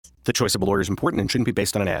The choice of a lawyer is important and shouldn't be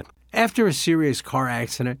based on an ad. After a serious car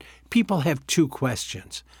accident, people have two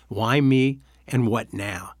questions. Why me and what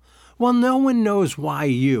now? Well, no one knows why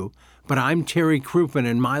you, but I'm Terry Crouppen,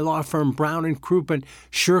 and my law firm Brown & Crouppen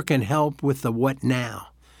sure can help with the what now.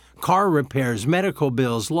 Car repairs, medical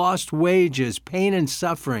bills, lost wages, pain and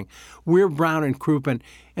suffering. We're Brown & Crouppen,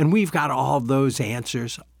 and we've got all those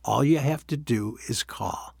answers. All you have to do is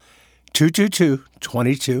call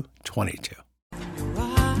 222-2222.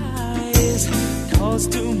 Calls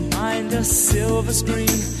to mind a silver screen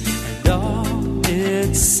and all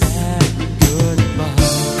its sad goodbye.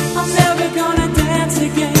 I'm never gonna dance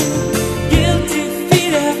again. Guilty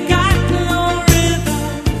feet have got no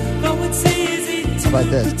rhythm. Though it's easy to How about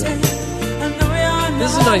this, take.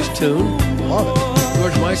 This is a nice tune. Love it.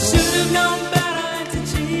 George Michael. Should have known better to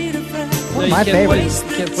cheat a friend. One of my favorites. You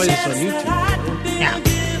can't play this on YouTube.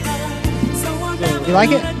 You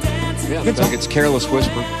like it? Yeah, I think it's Careless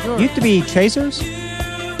Whisper. Used to be Chasers,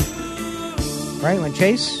 right? When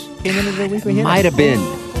Chase came into the weekly hit. Might have been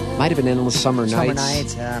Endless Summer Summer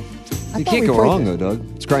Nights. Nights. You can't go wrong, though, Doug.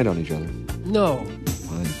 It's grind on each other. No.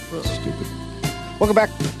 Fine. Stupid. Welcome back.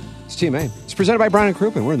 It's TMA. It's presented by Brown &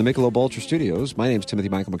 Crouppen. We're in the Michelob Ultra Studios. My name's Timothy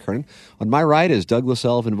Michael McKernan. On my right is Douglas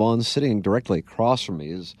Elvin Vaughn. Sitting directly across from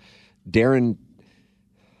me is Darren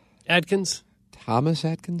Adkins? Thomas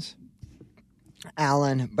Atkins.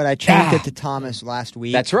 Alan, but I changed it to Thomas last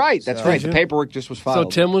week. That's right. That's so. right. The paperwork just was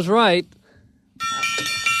filed. So Tim was right.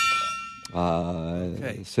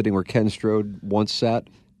 Sitting where Ken Strode once sat.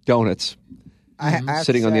 Donuts. I have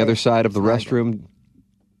Sitting to on the say, other side of the it's restroom.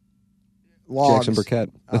 Logs. Jackson Burkett.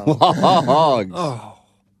 Oh. Logs. Oh.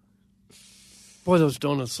 Boy, those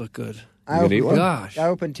donuts look good. You gonna eat one? Gosh. I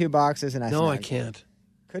opened 2 boxes and I No, I snagged can't. it.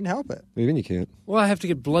 Couldn't help it. Even you can't. Well, I have to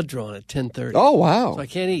get blood drawn at 10:30. Oh, wow. So I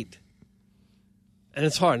can't eat. And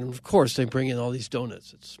it's hard. And, of course, they bring in all these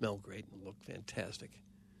donuts that smell great and look fantastic.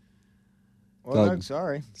 Well, Doug,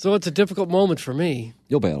 sorry. So it's a difficult moment for me.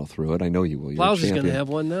 You'll battle through it. I know you will. You're Plows a is going to champion. have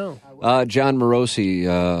one now. John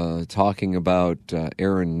Morosi talking about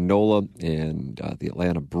Aaron Nola and the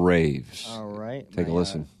Atlanta Braves. All right. Take a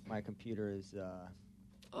listen. My computer is...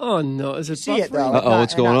 Oh, no. Is it see it, buffering? though. Uh-oh,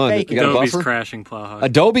 what's going on? You got a Adobe's buffer? crashing, Plowhawk.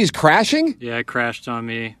 Adobe's crashing? Yeah, it crashed on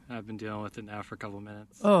me. I've been dealing with it now for a couple of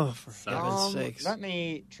minutes. Oh, for heaven's sakes. Let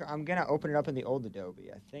me... I'm going to open it up in the old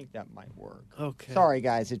Adobe. I think that might work. Okay. Sorry,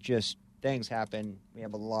 guys. It just... Things happen. We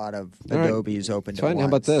have a lot of All right. Adobes open at Fine. once. How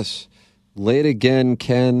about this? Late again,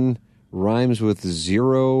 Ken rhymes with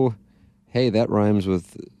zero. Hey, that rhymes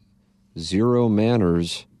with zero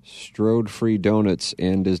manners, strode free donuts,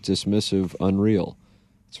 and is dismissive, unreal.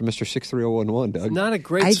 It's from Mr. 63011, Doug. Not a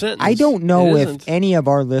great sentence. I don't know It if isn't. any of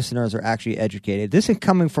our listeners are actually educated. This is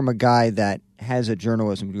coming from a guy that has a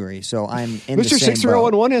journalism degree, so I'm in the Mr. same boat.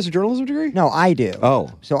 63011 has a journalism degree? No, I do.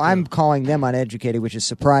 Oh. So I'm calling them uneducated, which is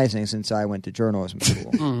surprising since I went to journalism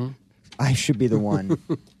school. Mm-hmm. I should be the one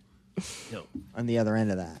No. on the other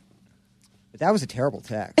end of that. But that was a terrible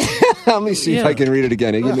text. Let me see if Yeah. I can read it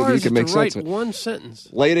again. How Maybe hard you is can it make to sense write of it. one sentence?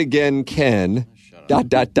 Late again, Ken. ... Hey,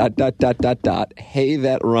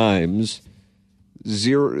 that rhymes.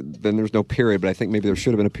 Zero. Then there's no period, but I think maybe there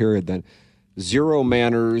should have been a period then. Zero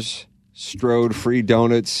manners, strode free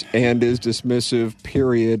donuts, and is dismissive.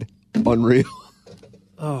 Period. Unreal.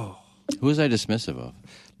 Oh. Who was I dismissive of?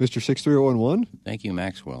 Mr. 63011. Thank you,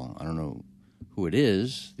 Maxwell. I don't know who it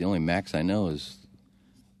is. The only Max I know is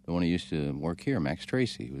the one who used to work here, Max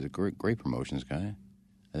Tracy. He was a great promotions guy.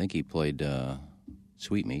 I think he played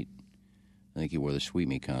Sweetmeat. I think he wore the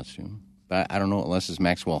Sweetmeat costume. But I don't know, unless it's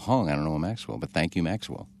Maxwell Hung. I don't know a Maxwell, but thank you,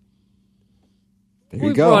 Maxwell. There We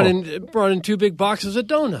you go. brought in 2 big boxes of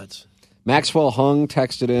donuts. Maxwell Hung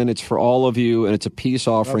texted in. It's for all of you, and it's a peace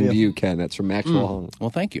offering to you, Ken. That's from Maxwell Hung. Well,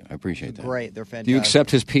 thank you. I appreciate that. Great. They're fantastic. Do you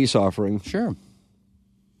accept his peace offering? Sure.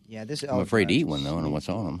 Yeah, this I'm afraid to eat one, though. I don't know what's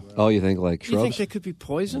on them. Oh, you think like Do you think shrubs? they could be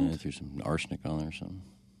poisoned? Threw some arsenic on there or something.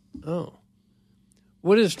 Oh.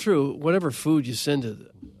 What is true, whatever food you send to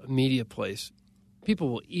a media place, people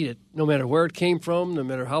will eat it no matter where it came from, no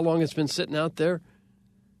matter how long it's been sitting out there.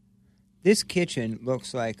 This kitchen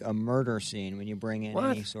looks like a murder scene when you bring in What?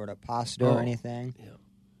 any sort of pasta or anything. Yeah.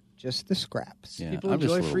 Just the scraps. Yeah, People I'm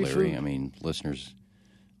just a enjoy little free leery. food. I mean, listeners,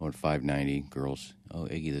 at $5.90, girls. Oh,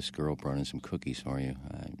 Iggy, this girl brought in some cookies for you.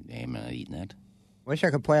 I am not eating that. Wish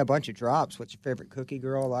I could play a bunch of drops. What's your favorite cookie,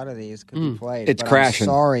 girl? A lot of these could be played. It's but crashing.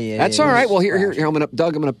 I'm sorry. That's all right. Well, here, I'm gonna,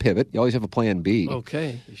 Doug. I'm gonna pivot. You always have a plan B.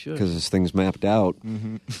 Okay, you should. Because this thing's mapped out.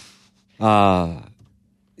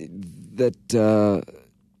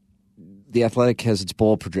 The Athletic has its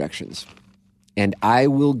bowl projections, and I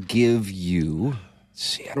will give you.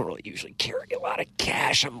 See, I don't really usually carry a lot of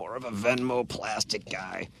cash. I'm more of a Venmo plastic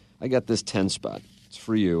guy. I got this 10 spot. It's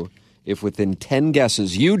for you. If within 10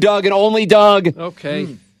 guesses, you, Doug, and only Doug,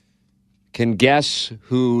 Okay. can guess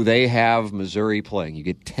who they have Missouri playing. You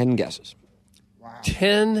get 10 guesses.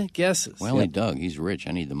 10 guesses. Well, only Doug. He's rich.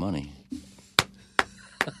 I need the money.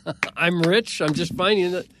 I'm rich. I'm just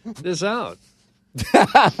finding this out.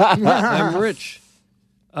 I'm rich.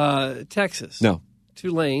 Texas. No.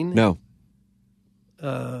 Tulane. No.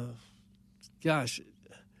 Gosh.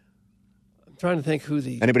 I'm trying to think who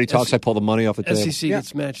the Anybody talks, I pull the money off the table. SEC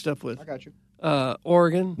gets matched up with. I got you.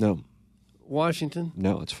 Oregon. No. Washington.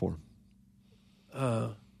 No, it's 4.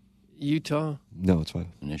 Utah. No, it's 5.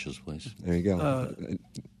 Initials, please. There you go.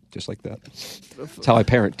 Just like that. That's how I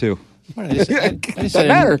parent, too. I just Doesn't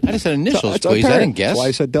matter. I just said initials, That's how please. I parent. didn't guess. That's why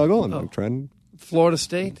I said Doug Owen. I'm trying. Florida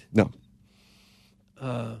State. No.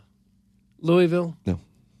 Louisville. No.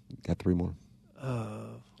 Got 3 more.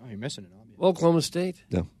 Oh, you're missing it. Obviously. Oklahoma State.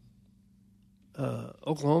 No.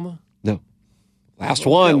 Oklahoma. No. Last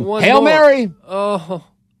one. Got one Hail more. Mary. Oh,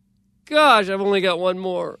 gosh, I've only got one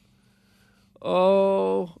more.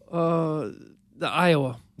 Oh, the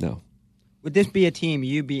Iowa. No. Would this be a team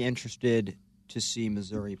you'd be interested to see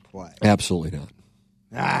Missouri play? Absolutely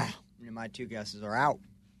not. My 2 guesses are out.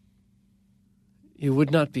 You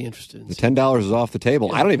would not be interested in The $10 is off the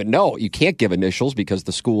table. I don't even know. You can't give initials because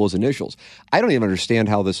the school is initials. I don't even understand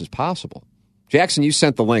how this is possible. Jackson, you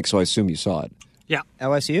sent the link, so I assume you saw it. Yeah.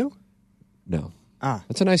 LSU? No. Ah.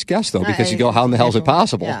 That's a nice guess, though, because you go, how in the hell is it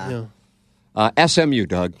possible? Yeah. SMU,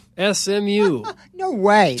 Doug. SMU. No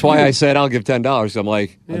way. That's why I said I'll give $10. I'm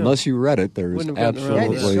like, unless you read it, there's Wouldn't have gotten around That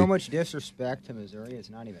to absolutely... is so much disrespect to Missouri. It's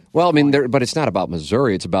not even. Well, I mean, funny. but it's not about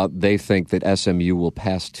Missouri. It's about they think that SMU will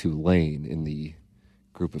pass Tulane in the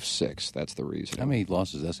group of 6. That's the reason. How many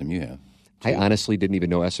losses does SMU have? I honestly didn't even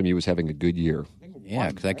know SMU was having a good year. Yeah,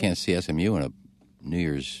 because I can't see SMU in a New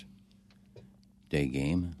Year's Day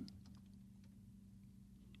game.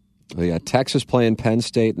 We got Texas playing Penn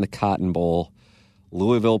State in the Cotton Bowl,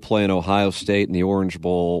 Louisville playing Ohio State in the Orange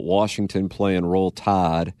Bowl, Washington playing Roll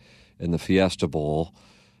Tide in the Fiesta Bowl,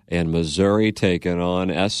 and Missouri taking on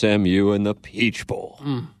SMU in the Peach Bowl.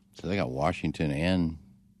 So they got Washington and,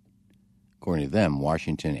 according to them,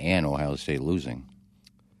 Washington and Ohio State losing.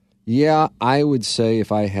 Yeah, I would say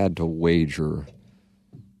if I had to wager,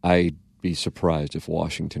 I'd be surprised if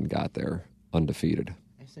Washington got there undefeated.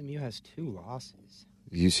 SMU has 2 losses.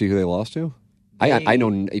 You see who they lost to? I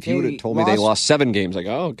know if you would have told me they lost 7 games, I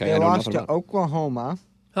go, oh, okay. They I know lost nothing to about it. Oklahoma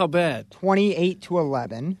How bad?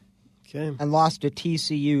 28-11 Okay. and lost to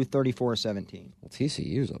TCU 34-17. Well,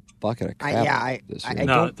 TCU's a bucket of crap this year. I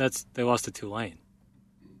No, don't. they lost to Tulane.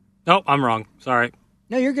 Nope, I'm wrong. Sorry.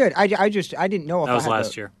 No, you're good. I didn't know if That was I had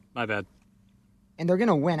last to, year. My bad. And they're going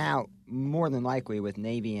to win out more than likely with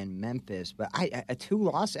Navy and Memphis. But a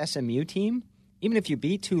 2-loss SMU team, even if you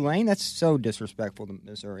beat Tulane, that's so disrespectful to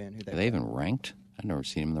Missouri and who Are they even ranked? I've never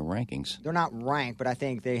seen them in the rankings. They're not ranked, but I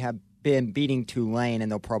think they have been beating Tulane,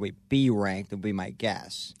 and they'll probably be ranked. Would be my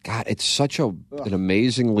guess. God, it's such an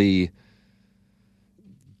amazingly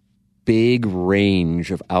big range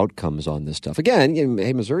of outcomes on this stuff. Again,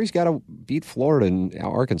 hey, Missouri's got to beat Florida and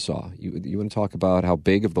Arkansas. You want to talk about how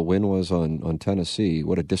big of the win was on Tennessee?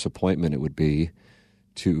 What a disappointment it would be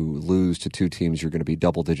to lose to 2 teams you're going to be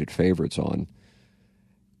double-digit favorites on.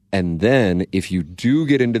 And then if you do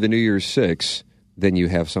get into the New Year's Six, then you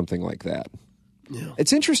have something like that. Yeah.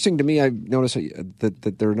 It's interesting to me. I've noticed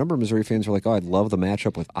that there are a number of Missouri fans who are like, oh, I'd love the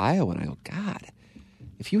matchup with Iowa. And I go, God,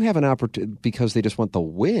 if you have an opportunity, because they just want the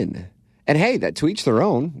win. And hey, that to each their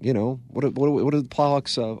own. You know, what did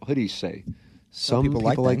Plowhawk's hoodies say? Some people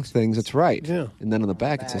like things. That's right. Yeah. And then on the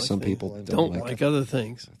back it says some people Don't like other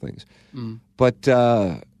things. But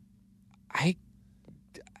I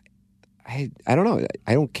don't know.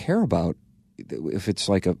 I don't care about if it's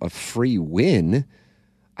like a free win.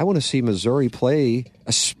 I want to see Missouri play,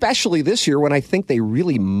 especially this year when I think they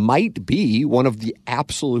really might be one of the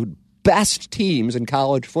absolute best teams in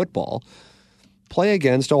college football, play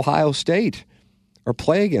against Ohio State or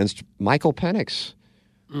play against Michael Penix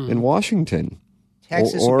in Washington.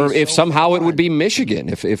 Texas Or would be if so somehow it fun. would be Michigan.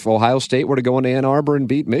 If Ohio State were to go into Ann Arbor and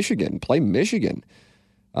beat Michigan, play Michigan.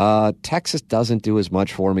 Texas doesn't do as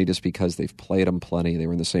much for me just because they've played them plenty. They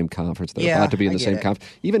were in the same conference. They're about to be in the same conference.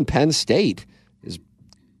 Even Penn State is,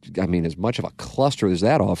 as much of a cluster as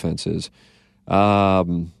that offense is.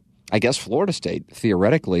 I guess Florida State,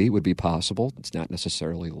 theoretically, would be possible. It's not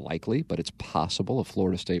necessarily likely, but it's possible if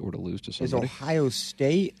Florida State were to lose to somebody. Is Ohio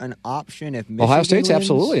State an option if Michigan Ohio State's wins?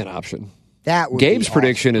 absolutely an option. That would Gabe's be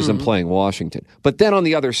prediction awesome. is them playing Washington. But then on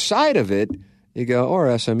the other side of it, you go,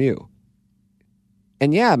 or SMU.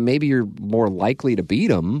 And yeah, maybe you're more likely to beat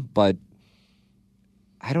them, but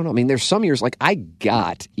I don't know. I mean, there's some years, like I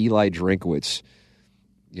got Eli Drinkwitz,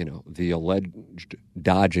 the alleged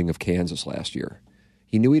dodging of Kansas last year.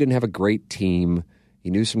 He knew he didn't have a great team. He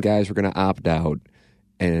knew some guys were going to opt out,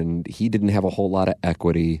 and he didn't have a whole lot of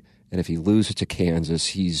equity. And if he loses to Kansas,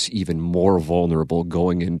 he's even more vulnerable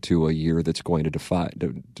going into a year that's going to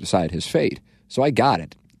decide his fate. So I got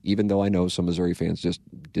it, even though I know some Missouri fans just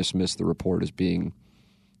dismiss the report as being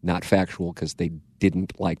not factual because they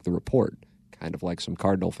didn't like the report. Kind of like some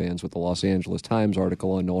Cardinal fans with the Los Angeles Times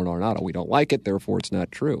article on Nolan Arenado. We don't like it, therefore it's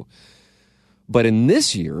not true. But in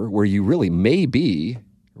this year, where you really may be,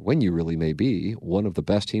 or when you really may be, one of the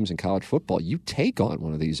best teams in college football, you take on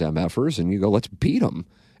one of these MFers and you go, let's beat them.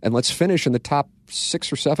 And let's finish in the top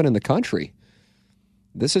 6 or 7 in the country.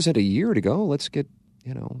 This isn't a year to go. Let's get,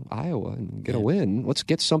 Iowa and get a win. Let's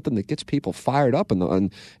get something that gets people fired up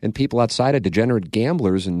and people outside of degenerate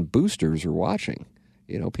gamblers and boosters are watching.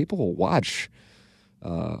 People will watch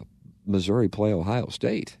Missouri play Ohio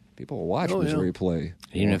State. People will watch Missouri play.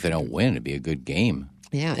 Even if they don't win, it'd be a good game.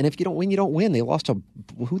 Yeah, and if you don't win, you don't win. They lost to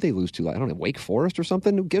who they lose to? I don't know, Wake Forest or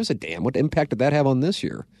something? Who gives a damn? What impact did that have on this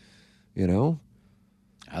year?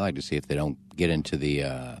 I like to see if they don't get into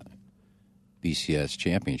the BCS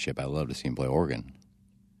championship. I'd love to see them play Oregon.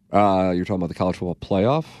 You're talking about the college football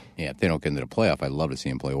playoff? Yeah, if they don't get into the playoff, I'd love to see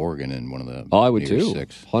them play Oregon in one of the I would New Year's too.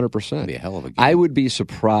 Six. 100%. That'd be a hell of a game. I would be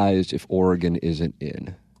surprised if Oregon isn't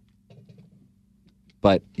in.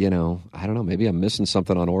 But, I don't know. Maybe I'm missing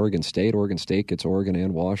something on Oregon State. Oregon State gets Oregon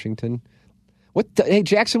and Washington. Hey,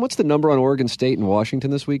 Jackson, what's the number on Oregon State and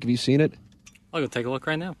Washington this week? Have you seen it? I'll go take a look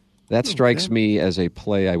right now. That strikes me as a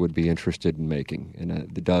play I would be interested in making.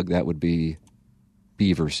 And, Doug, that would be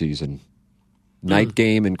Beaver season. Night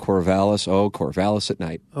game in Corvallis. Oh, Corvallis at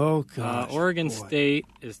night. Oh, gosh. Oregon State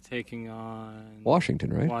is taking on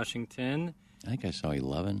Washington, right? Washington. I think I saw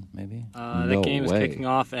 11, maybe. The game is kicking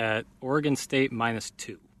off at Oregon State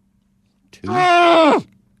 -2. 2? -2.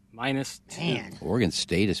 Man. Oregon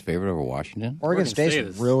State is favored over Washington? Oregon State's State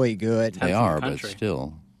is really good. They in are, the but country.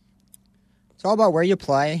 still. It's all about where you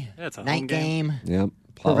play. Yeah, it's a home Night game. Yep.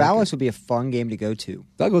 Corvallis would be a fun game to go to.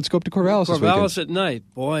 Doug, let's go up to Corvallis this weekend. Corvallis at night.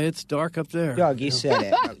 Boy, it's dark up there. Doug, you said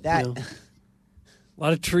it. That, A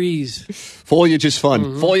lot of trees. Foliage is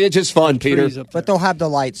fun. Foliage is fun, Peter. Trees up there. but they'll have the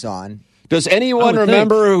lights on. Does I anyone would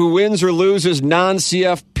remember who wins or loses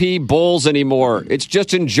non-CFP bowls anymore? It's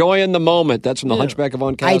just enjoying the moment. That's from the Hunchback of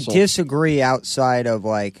On I Castle. disagree outside of,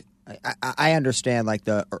 I understand,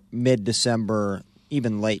 the mid-December,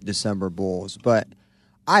 even late December bowls, but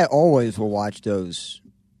I always will watch those,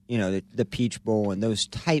 the Peach Bowl and those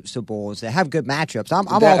types of bowls that have good matchups. I'm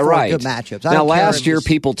all for right. good matchups. Now, last year,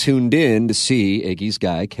 people tuned in to see Iggy's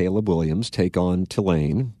guy, Caleb Williams, take on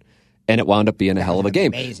Tulane, and it wound up being a hell of a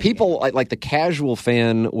game. People, like the casual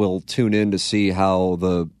fan, will tune in to see how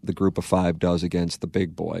the group of 5 does against the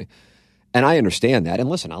big boy. And I understand that. And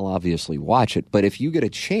listen, I'll obviously watch it. But if you get a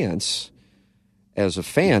chance as a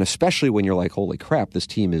fan, especially when you're like, holy crap, this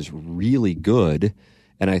team is really good.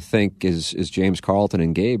 And I think, as James Carlton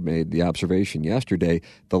and Gabe made the observation yesterday,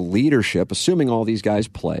 the leadership, assuming all these guys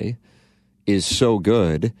play, is so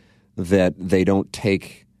good that they don't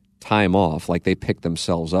take time off. Like they picked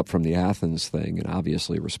themselves up from the Athens thing and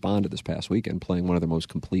obviously responded this past weekend, playing one of their most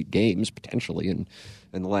complete games, potentially, in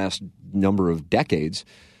the last number of decades.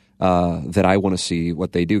 That I want to see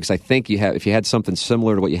what they do, because I think if you had something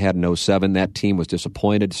similar to what you had in 2007, that team was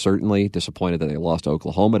disappointed, certainly disappointed that they lost to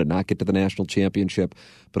Oklahoma to not get to the national championship,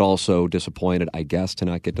 but also disappointed, I guess, to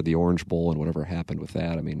not get to the Orange Bowl and whatever happened with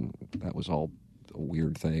that. I mean, that was all a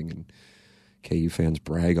weird thing, and KU fans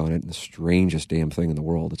brag on it, and the strangest damn thing in the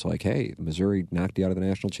world. It's like, hey, Missouri knocked you out of the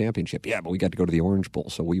national championship. Yeah, but we got to go to the Orange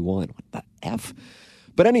Bowl, so we won. What the F?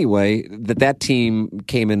 But anyway, that team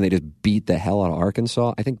came in, they just beat the hell out of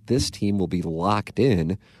Arkansas. I think this team will be locked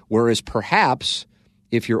in, whereas perhaps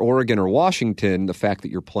if you're Oregon or Washington, the fact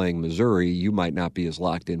that you're playing Missouri, you might not be as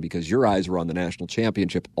locked in because your eyes were on the national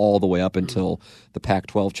championship all the way up until the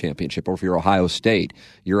Pac-12 championship. Or if you're Ohio State,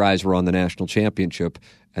 your eyes were on the national championship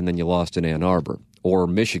and then you lost in Ann Arbor. Or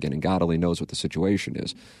Michigan, and God only knows what the situation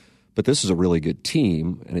is. But this is a really good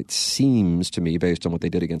team, and it seems to me, based on what they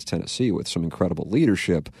did against Tennessee with some incredible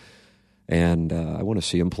leadership, and I want to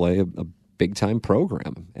see them play a big-time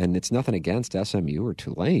program. And it's nothing against SMU or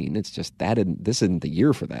Tulane. It's just this isn't the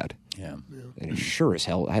year for that. Yeah. And it sure as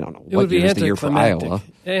hell, I don't know It what would be year is the year for Iowa.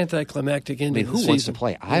 anticlimactic I into mean, the who season. wants to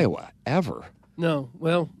play Iowa ever? No,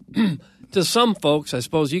 well, to some folks, I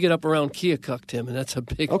suppose you get up around Keokuk, Tim, and that's a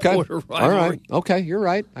big Okay. border rivalry. All right. Okay, you're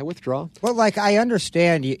right. I withdraw. Well, like I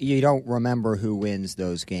understand you don't remember who wins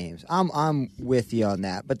those games. I'm with you on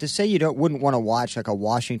that. But to say you wouldn't want to watch like a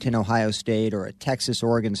Washington Ohio State or a Texas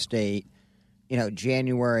Oregon State,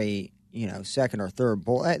 January 2nd or 3rd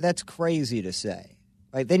bowl, that's crazy to say.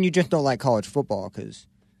 Like then you just don't like college football because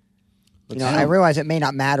I realize it may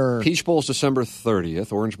not matter. Peach Bowl's December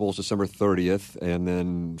 30th. Orange Bowl's December 30th. And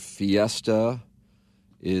then Fiesta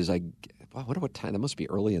is, what time? That must be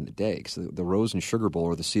early in the day because the Rose and Sugar Bowl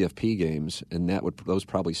are the CFP games, and those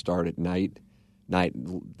probably start at night. I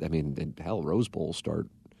mean, hell, Rose Bowl start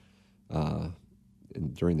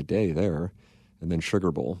during the day there, and then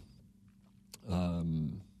Sugar Bowl.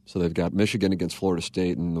 So they've got Michigan against Florida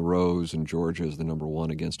State in the Rose, and Georgia is the number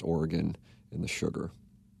 1 against Oregon in the Sugar.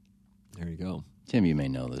 There you go. Tim, you may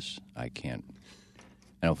know this. I can't.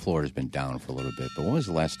 I know Florida's been down for a little bit, but when was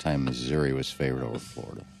the last time Missouri was favored over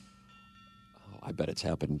Florida? Oh, I bet it's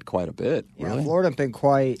happened quite a bit. Yeah, Really? Florida's been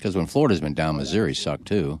quite. Because when Florida's been down, Missouri sucked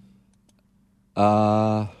too.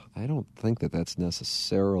 I don't think that's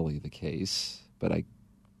necessarily the case, but I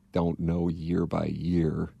don't know year by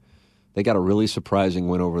year. They got a really surprising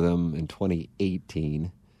win over them in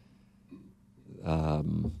 2018.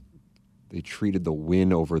 They treated the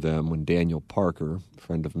win over them when Daniel Parker,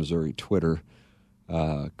 friend of Missouri Twitter,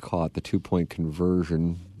 caught the 2-point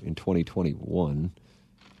conversion in 2021.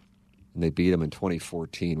 And they beat them in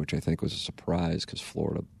 2014, which I think was a surprise because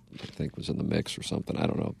Florida, I think, was in the mix or something. I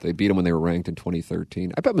don't know. They beat them when they were ranked in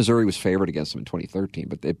 2013. I bet Missouri was favored against them in 2013,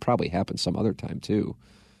 but it probably happened some other time too.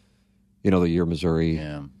 The year Missouri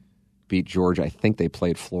beat Georgia. I think they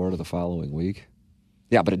played Florida the following week.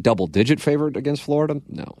 Yeah, but a double-digit favorite against Florida?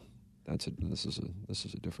 No. This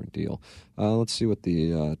is a different deal. Let's see what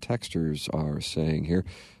the texters are saying here.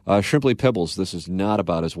 Shrimply Pibbles, this is not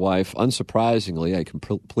about his wife. Unsurprisingly, I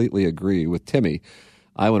completely agree with Timmy.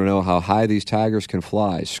 I want to know how high these Tigers can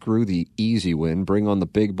fly. Screw the easy win. Bring on the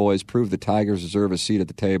big boys. Prove the Tigers deserve a seat at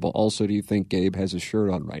the table. Also, do you think Gabe has his shirt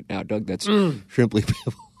on right now? Doug, that's Shrimply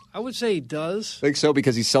Pibbles. I would say he does. I think so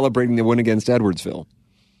because he's celebrating the win against Edwardsville.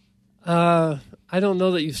 I don't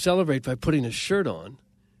know that you celebrate by putting a shirt on.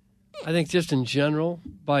 I think just in general,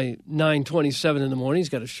 by 9:27 in the morning, he's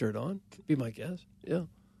got a shirt on. Be my guess. Yeah.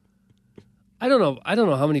 I don't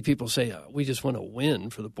know how many people say we just want to win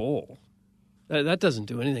for the bowl. That doesn't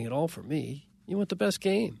do anything at all for me. You want the best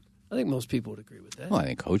game. I think most people would agree with that. Well, I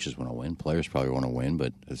think coaches want to win. Players probably want to win,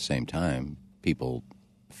 but at the same time,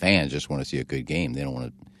 fans just want to see a good game. They don't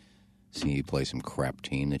want to see you play some crap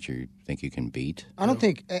team that you think you can beat. I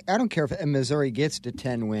don't care if Missouri gets to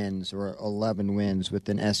 10 wins or 11 wins with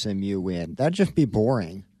an SMU win. That'd just be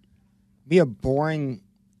boring. Be a boring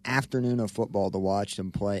afternoon of football to watch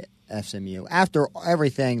them play SMU. After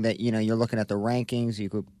everything that, you're looking at the rankings, you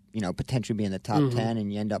could, potentially be in the top 10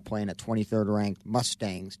 and you end up playing a 23rd ranked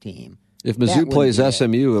Mustangs team. If Mizzou plays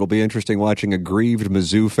SMU, it'll be interesting watching aggrieved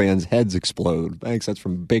Mizzou fans' heads explode. Thanks. That's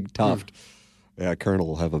from Big Tuft. Yeah, Colonel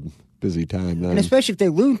will have a busy time then. And especially if they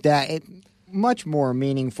lose that, it's much more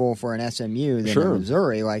meaningful for an SMU than a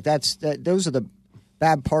Missouri. Like those are the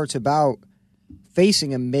bad parts about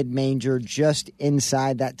facing a mid-major just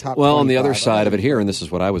inside that top 25. Well, on the other side of it here, and this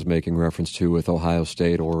is what I was making reference to with Ohio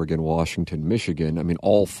State, Oregon, Washington, Michigan, I mean,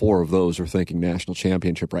 all 4 of those are thinking national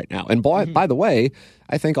championship right now. And by the way,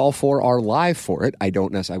 I think all 4 are live for it. I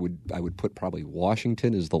don't necessarily, I would put probably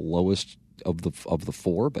Washington as the lowest of the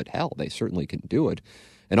 4, but hell, they certainly can do it.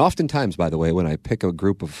 And oftentimes, by the way, when I pick a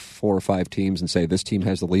group of 4 or 5 teams and say this team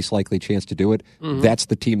has the least likely chance to do it, that's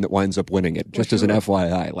the team that winds up winning it, just as an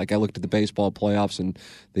FYI. Like I looked at the baseball playoffs and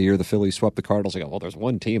the year the Phillies swept the Cardinals, I go, well, there's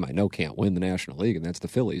one team I know can't win the National League, and that's the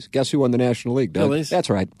Phillies. Guess who won the National League, Doug? Phillies. That's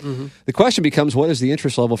right. The question becomes, what is the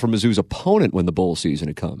interest level for Mizzou's opponent when the bowl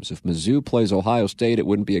season comes? If Mizzou plays Ohio State, it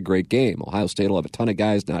wouldn't be a great game. Ohio State will have a ton of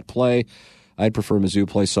guys not play. I'd prefer Mizzou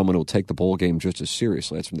play someone who will take the bowl game just as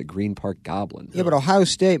seriously. That's from the Green Park Goblin. Yeah, but Ohio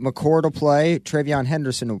State, McCord will play, Travion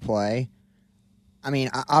Henderson will play. I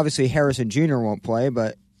mean, obviously Harrison Jr. won't play,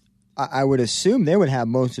 but I would assume they would have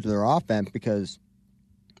most of their offense because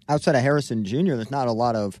outside of Harrison Jr., there's not a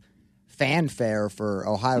lot of fanfare for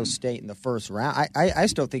Ohio State in the first round. I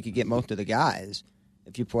still think you get most of the guys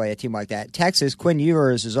if you play a team like that. Texas, Quinn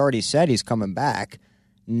Ewers has already said he's coming back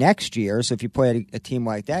next year, so if you play a team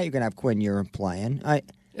like that, you're going to have Quinn Ewers playing.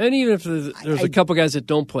 And even if there's a couple guys that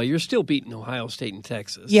don't play, you're still beating Ohio State and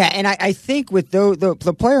Texas. Yeah, and I think with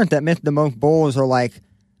the players that missed the most bowls are like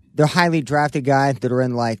the highly drafted guys that are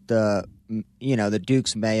in like the the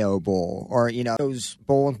Duke's Mayo Bowl, or those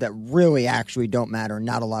bowls that really actually don't matter.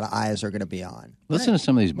 Not a lot of eyes are going to be on. Listen to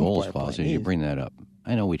some of these bowls, Paul, as you bring that up.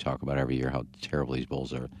 I know we talk about every year how terrible these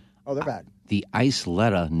bowls are. Oh, they're bad. The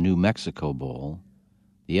Isleta, New Mexico Bowl,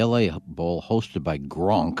 the L.A. Bowl hosted by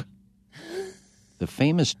Gronk, the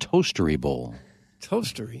famous Toastery Bowl.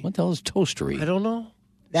 Toastery? What the hell is Toastery? I don't know.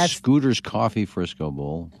 That's Scooter's Coffee Frisco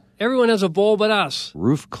Bowl. Everyone has a bowl but us.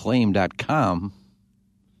 Roofclaim.com.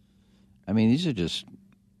 I mean, these are just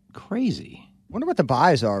crazy. Wonder what the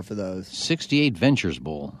buys are for those. 68 Ventures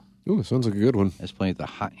Bowl. Ooh, sounds like a good one. That's playing at the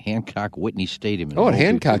Hancock Whitney Stadium. In Oh, at Mobile,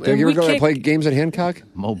 Hancock. Have you ever go play games at Hancock?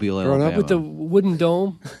 Mobile, Growing up? Alabama. With the wooden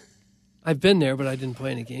dome. I've been there, but I didn't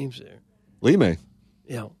play any games there. Lime.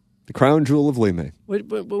 Yeah. The crown jewel of Lime.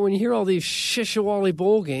 But when you hear all these Shishawali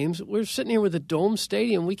Bowl games, we're sitting here with a dome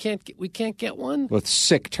stadium. We can't get one. With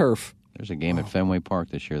sick turf. There's a game at Fenway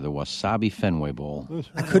Park this year, the Wasabi Fenway Bowl.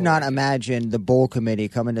 I could not imagine the bowl committee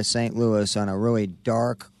coming to St. Louis on a really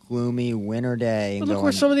dark, gloomy winter day. But look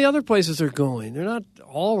where some of the other places are going. They're not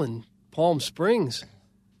all in Palm Springs.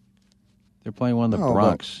 They're playing one of the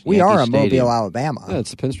Bronx. We Yankee are a Stadium. Mobile, Alabama. Yeah,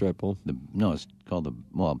 it's the Pinstripe Bowl. No, it's called the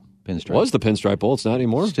Pinstripe. It was the Pinstripe Bowl. It's not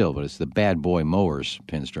anymore. Still, but it's the Bad Boy Mowers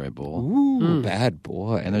Pinstripe Bowl. Ooh, bad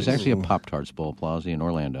boy. And there's actually a Pop-Tarts Bowl, Plowsy, in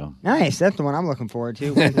Orlando. Nice. That's the one I'm looking forward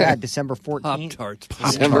to. When's that? December 14th? Pop-Tarts.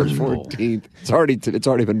 December Pop-Tarts Bowl. 14th. It's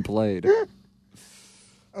already been played.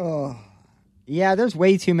 Yeah, there's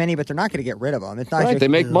way too many, but they're not going to get rid of them. It's not Right, just they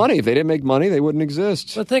make money. If they didn't make money, they wouldn't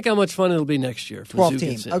exist. But think how much fun it'll be next year. 12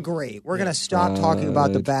 teams. Agree. We're going to stop talking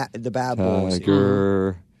about the bad bowls.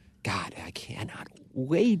 Tiger. God, I cannot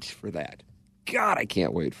wait for that. God, I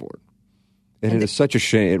can't wait for it. And it is such a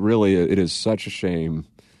shame. It is such a shame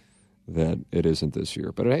that it isn't this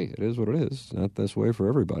year. But hey, it is what it is. It's not this way for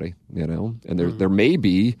everybody, And there may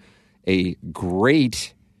be a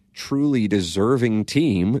great, truly deserving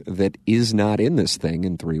team that is not in this thing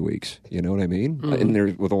in 3 weeks. You know what I mean? And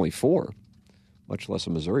they're with only 4, much less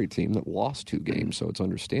a Missouri team that lost 2 games. So it's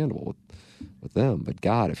understandable with them. But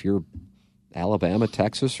God, if you're Alabama,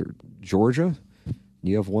 Texas, or Georgia,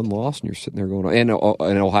 you have 1 loss, and you're sitting there going, and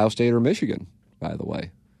Ohio State or Michigan, by the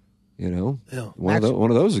way. Yeah. One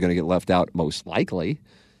of those is going to get left out most likely.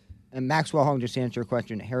 And Maxwell Home, just to answer your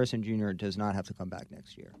question, Harrison Jr. does not have to come back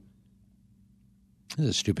next year. This is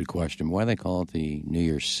a stupid question. Why do they call it the New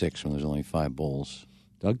Year's Six when there's only 5 bowls?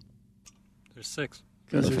 Doug? There's 6.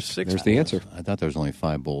 Because there's 6. There's the answer. I thought there was only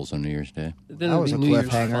 5 bowls on New Year's Day. That was a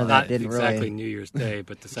cliffhanger. That Not didn't exactly really. New Year's Day,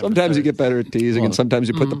 but December Sometimes you 3rd. get better at teasing, and sometimes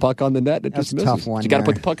you put the puck on the net, and it That's just a misses. tough one You got to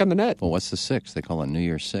there. put the puck on the net. Well, what's the 6? They call it New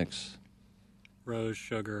Year's Six. Rose,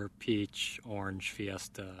 sugar, peach, orange,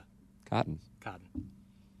 fiesta, Cotton. cotton.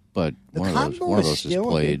 But The one Cotton of Bowl those is is still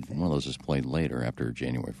a played. big thing. One of those is played later after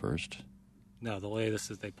January 1st. No, the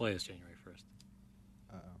latest is they play is January 1st.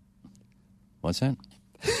 What's that?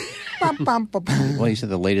 Bum, bum, bum, bum. Well, you said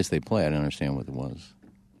the latest they play. I don't understand what it was.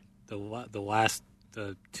 The 2 of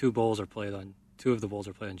the bowls are played on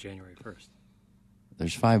January 1st.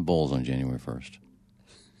 There's 5 bowls on January 1st.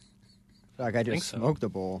 Like I think just so. smoked a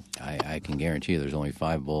bowl. I can guarantee you there's only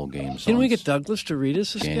 5 bowl games. Can on we get Douglas to read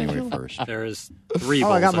us the January schedule? 1st? There's 3 Oh,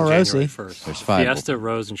 bowls I got on Morosi. January 1st. There's 5 Fiesta,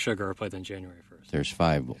 Rose, and Sugar are played on January 1st. There's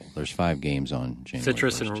 5. There's 5 games on January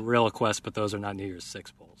Citrus 1st. and Real Quest, but those are not New Year's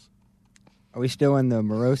 6 bowls. Are we still in the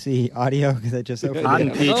Morosi audio? Because I just opened Cotton,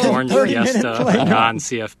 it. peach, orange, 30-minute fiesta, play. are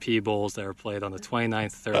non-CFP bowls that are played on the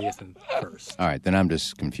 29th, 30th, and 1st. All right, then I'm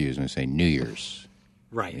just confused when I say New Year's.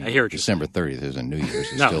 Right, I hear what you're December 30th isn't New Year's.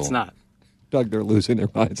 saying. No, it's not. Doug, they're losing their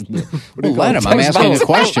minds. What do Well, you call let it? him. I'm asking the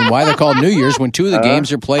question why they're called New Year's when 2 of the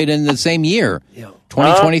games are played in the same year. Yeah.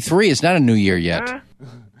 2023 is not a new year yet.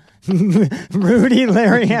 Rudy,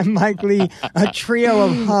 Larry, and Mike Lee, a trio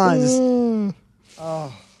of Huns.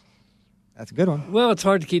 Oh, that's a good one. Well, it's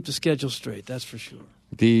hard to keep the schedule straight, that's for sure.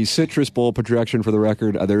 The Citrus Bowl projection for the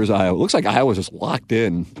record, there's Iowa. Looks like Iowa's just locked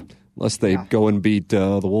in, unless they go and beat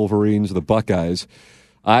the Wolverines or the Buckeyes.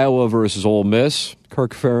 Iowa versus Ole Miss,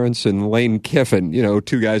 Kirk Ferentz and Lane Kiffin,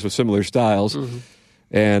 2 guys with similar styles.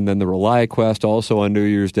 And then the Rely Quest also on New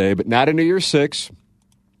Year's Day, but not in New Year's 6,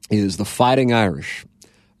 is the Fighting Irish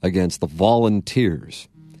against the Volunteers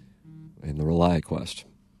in the Rely Quest.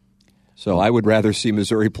 So I would rather see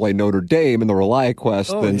Missouri play Notre Dame in the Rely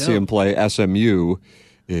Quest than see them play SMU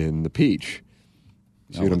in the Peach.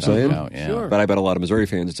 See what I'm saying? Doubt, yeah. Sure. But I bet a lot of Missouri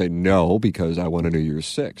fans would say no because I want a New Year's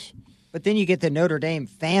 6. But then you get the Notre Dame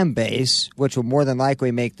fan base, which will more than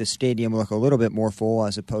likely make the stadium look a little bit more full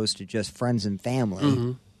as opposed to just friends and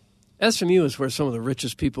family. SMU is where some of the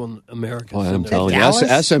richest people in America Well, I'm send their telling you,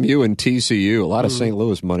 Dallas? SMU and TCU, a lot of St.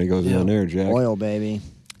 Louis money goes down there, Jack. Oil, baby.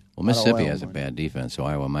 Well, Mississippi has a bad defense, so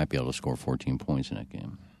Iowa might be able to score 14 points in that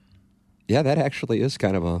game. Yeah, that actually is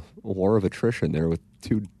kind of a war of attrition there with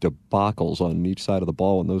two debacles on each side of the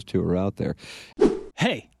ball when those two are out there.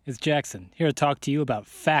 Hey, it's Jackson, here to talk to you about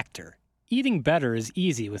Factor. Eating better is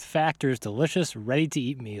easy with Factor's delicious,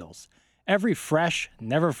 ready-to-eat meals. Every fresh,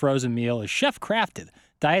 never-frozen meal is chef-crafted,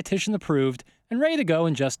 dietitian-approved, and ready to go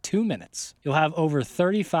in just 2 minutes. You'll have over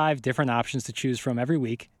 35 different options to choose from every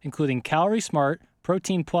week, including Calorie Smart,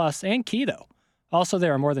 Protein Plus, and Keto. Also,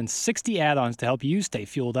 there are more than 60 add-ons to help you stay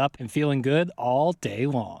fueled up and feeling good all day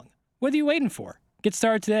long. What are you waiting for? Get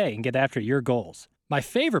started today and get after your goals. My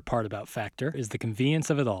favorite part about Factor is the convenience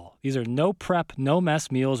of it all. These are no prep, no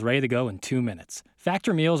mess meals ready to go in 2 minutes.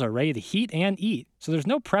 Factor meals are ready to heat and eat, so there's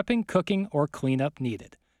no prepping, cooking, or cleanup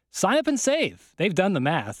needed. Sign up and save. They've done the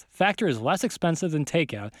math. Factor is less expensive than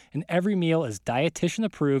takeout, and every meal is dietitian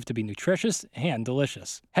approved to be nutritious and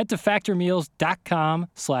delicious. Head to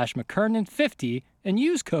factormeals.com/McKernan50 and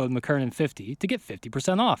use code McKernan50 to get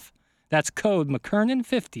 50% off. That's code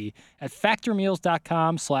McKernan50 at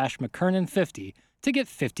factormeals.com/McKernan50 to get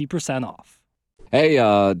 50% off. Hey,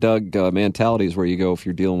 Doug, mentality is where you go if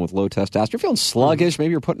you're dealing with low testosterone. You're feeling sluggish.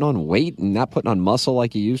 Maybe you're putting on weight and not putting on muscle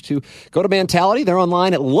like you used to. Go to Mentality. They're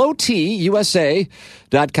online at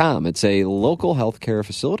lowtusa.com. It's a local healthcare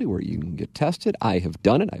facility where you can get tested. I have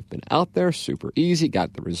done it. I've been out there. Super easy.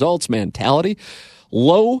 Got the results. Mentality.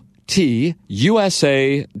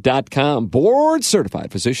 lowtusa.com. Board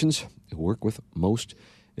certified physicians who work with most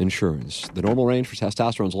insurance. The normal range for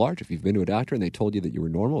testosterone is large. If you've been to a doctor and they told you that you were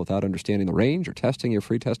normal without understanding the range or testing your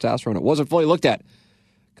free testosterone, it wasn't fully looked at.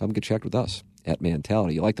 Come get checked with us at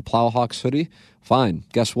Mentality. You like the Plowhawks hoodie? Fine.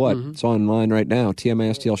 Guess what? It's online right now.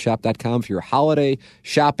 TMASTLshop.com for your holiday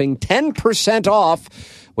shopping. 10% off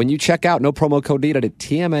when you check out. No promo code needed at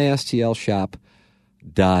TMASTLshop.com.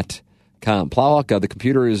 Plowhawk, the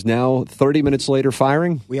computer is now 30 minutes later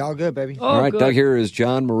firing. We all good, baby. All right, good. Doug, here is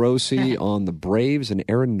John Morosi on the Braves and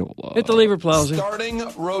Aaron Nola. Hit the lever, Plowsy. Starting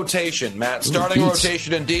rotation, Matt. Starting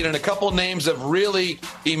rotation indeed. And a couple names have really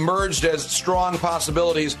emerged as strong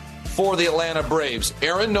possibilities for the Atlanta Braves.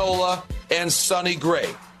 Aaron Nola and Sonny Gray.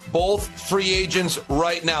 Both free agents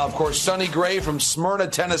right now. Of course, Sonny Gray from Smyrna,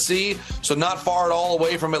 Tennessee, so not far at all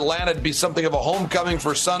away from Atlanta. It'd be something of a homecoming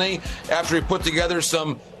for Sonny after he put together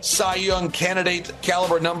some Cy Young candidate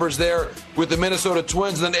caliber numbers there with the Minnesota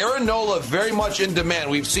Twins. And then Aaron Nola, very much in demand.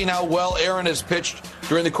 We've seen how well Aaron has pitched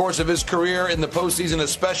during the course of his career in the postseason,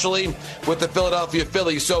 especially with the Philadelphia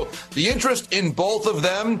Phillies. So the interest in both of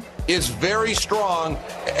them is very strong.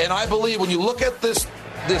 And I believe when you look at this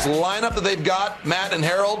lineup that they've got, Matt and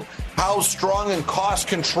Harold, how strong and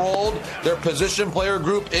cost-controlled their position player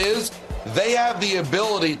group is, they have the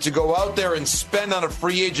ability to go out there and spend on a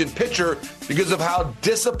free agent pitcher because of how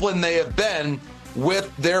disciplined they have been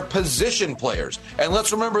with their position players. And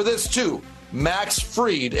let's remember this, too. Max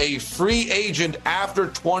Fried, a free agent after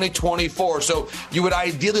 2024. So you would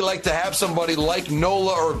ideally like to have somebody like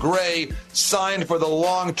Nola or Gray signed for the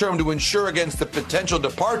long term to ensure against the potential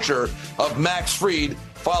departure of Max Fried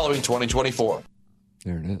following 2024.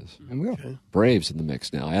 There it is. There we go. Braves in the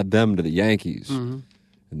mix now. Add them to the Yankees and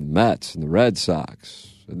the Mets and the Red Sox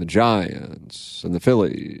and the Giants and the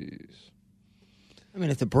Phillies. I mean,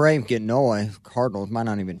 if the Braves get Nola, Cardinals might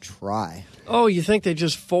not even try. Oh, you think they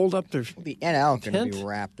just fold up their... The NL going to tent? be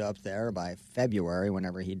wrapped up there by February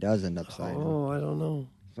whenever he does end up signing. Oh, I don't know.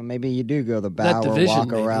 So maybe you do go the That Bauer, division,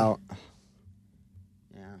 Walker maybe. route.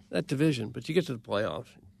 Yeah. That division, but you get to the playoffs,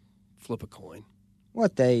 flip a coin.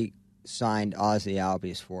 What they signed Ozzy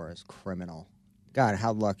Albies for is criminal. God,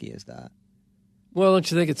 how lucky is that? Well, don't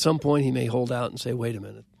you think at some point he may hold out and say, wait a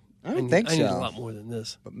minute. I don't think I need a so. lot more than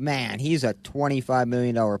this. But man, he's a $25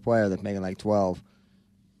 million player that's making like 12.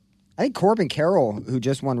 I think Corbin Carroll, who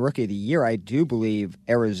just won Rookie of the Year, I do believe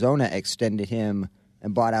Arizona extended him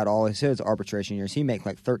and bought out all his arbitration years. He make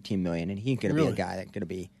like $13 million, and he's going to be a guy that's going to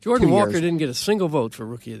be Jordan 2 Walker years. didn't get a single vote for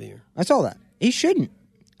Rookie of the Year. I saw that. He shouldn't.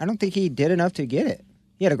 I don't think he did enough to get it.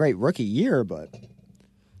 He had a great rookie year, but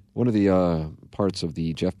One of the parts of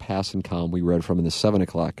the Jeff Passan column we read from in the 7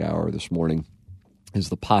 o'clock hour this morning is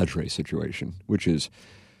the Padres situation, which is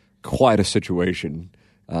quite a situation.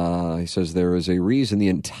 He says there is a reason the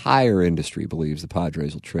entire industry believes the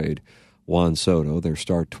Padres will trade Juan Soto, their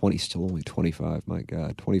star still only 25, my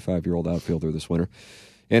God, 25-year-old outfielder this winter.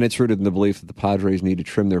 And it's rooted in the belief that the Padres need to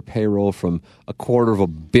trim their payroll from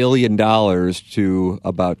 $250 million to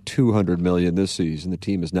about $200 million this season. The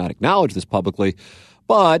team has not acknowledged this publicly,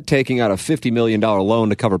 but taking out a $50 million loan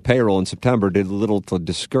to cover payroll in September did little to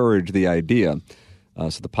discourage the idea.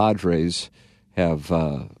 So the Padres have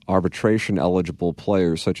arbitration-eligible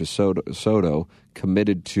players such as Soto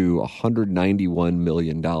committed to $191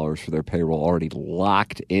 million for their payroll already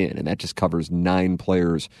locked in, and that just covers 9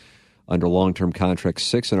 players under long-term contracts,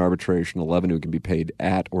 6 in arbitration, 11 who can be paid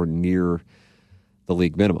at or near the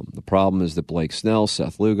league minimum. The problem is that Blake Snell,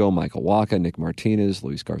 Seth Lugo, Michael Wacha, Nick Martinez,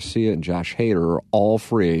 Luis Garcia, and Josh Hader are all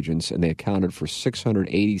free agents, and they accounted for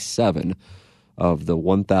 687 of the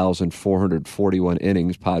 1,441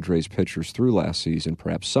 innings Padres pitchers threw last season.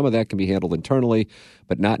 Perhaps some of that can be handled internally,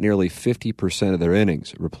 but not nearly 50% of their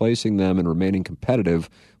innings. Replacing them and remaining competitive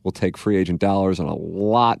will take free agent dollars and a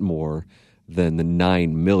lot more than the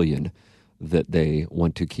 $9 million that they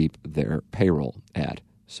want to keep their payroll at.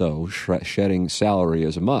 So shedding salary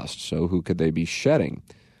is a must. So who could they be shedding?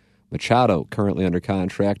 Machado, currently under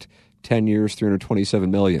contract, 10 years, $327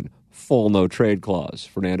 million. Full no-trade clause.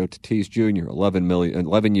 Fernando Tatis Jr.,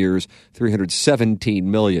 11 years, $317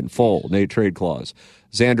 million. Full no-trade clause.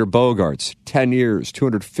 Xander Bogaerts, 10 years,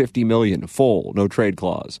 $250 million. Full no-trade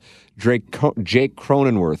clause. Jake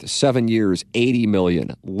Cronenworth, 7 years, $80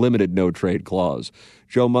 million. Limited no-trade clause.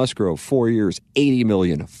 Joe Musgrove, 4 years, $80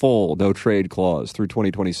 million. Full no-trade clause through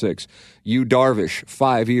 2026. Yu Darvish,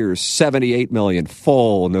 5 years, $78 million.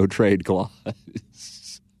 Full no-trade clause.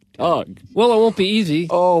 Doug. Well, it won't be easy.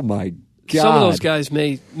 Oh, my God. Some of those guys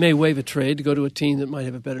may waive a trade to go to a team that might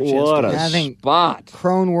have a better chance. What to a win. I think spot.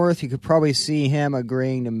 Cronenworth, you could probably see him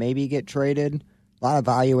agreeing to maybe get traded. A lot of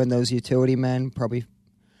value in those utility men. Probably.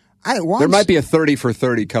 There might be a 30 for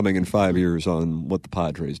 30 coming in 5 years on what the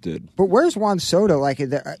Padres did. But where's Juan Soto? Like,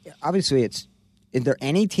 obviously, is there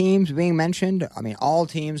any teams being mentioned? I mean, all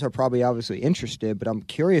teams are probably obviously interested, but I'm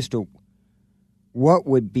curious to what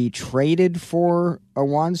would be traded for a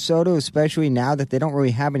Juan Soto, especially now that they don't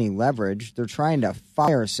really have any leverage. They're trying to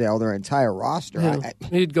fire sale their entire roster. Yeah,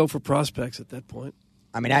 he'd go for prospects at that point.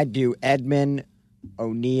 I mean, I'd do Edman,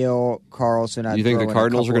 O'Neill, Carlson. You think the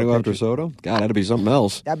Cardinals are going to go after Soto? God, that'd be something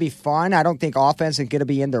else. That'd be fun. I don't think offense is going to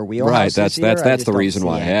be in their wheelhouse. Right, that's this year. that's the reason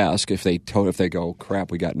why I ask. If they go,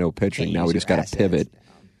 crap, we got no pitching. Now we just got to pivot.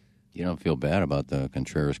 You don't feel bad about the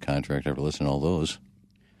Contreras contract after listening to all those.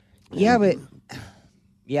 Yeah, but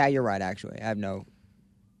yeah, you're right. Actually, I have no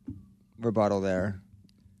rebuttal there.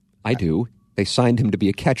 I do. They signed him to be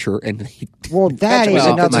a catcher, and that is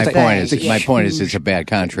another thing. My point is, it's a bad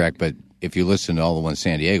contract, but if you listen to all the ones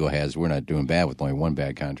San Diego has, we're not doing bad with only one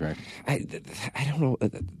bad contract. I don't know.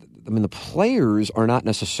 I mean, the players are not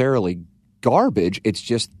necessarily garbage. It's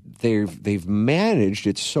just they've managed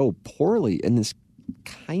it so poorly, and it's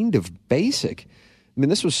kind of basic. I mean,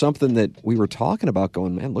 this was something that we were talking about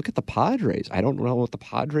going, man, look at the Padres. I don't know what the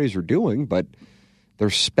Padres are doing, but they're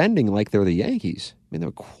spending like they're the Yankees. I mean,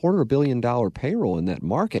 they're $250 million payroll in that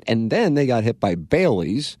market. And then they got hit by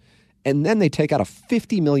Bailey's, and then they take out a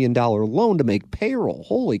 $50 million loan to make payroll.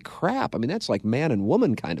 Holy crap. I mean, that's like man and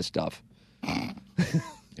woman kind of stuff.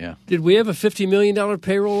 Yeah. Did we have a $50 million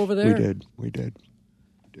payroll over there? We did.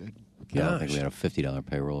 Yeah, I don't think we had a $50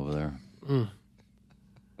 payroll over there. Mm.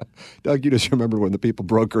 Doug, you just remember when the people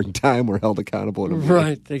brokering time were held accountable.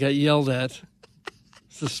 Right. They got yelled at.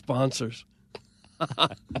 It's the sponsors.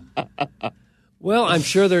 Well, I'm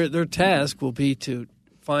sure their task will be to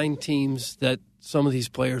find teams that some of these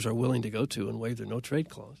players are willing to go to and waive their no-trade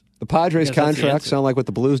clause. The Padres contracts sound like what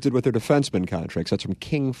the Blues did with their defenseman contracts. That's from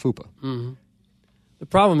King Fupa. Mm-hmm. The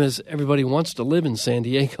problem is everybody wants to live in San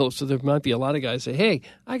Diego, so there might be a lot of guys say, hey,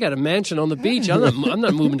 I got a mansion on the beach. I'm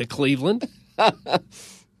not moving to Cleveland.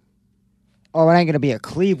 Oh, it ain't going to be a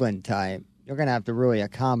Cleveland type. You're going to have to really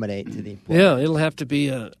accommodate to the point. Yeah, it'll have to be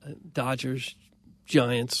a Dodgers,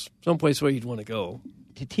 Giants, someplace where you'd want to go.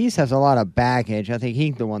 Tatis has a lot of baggage. I think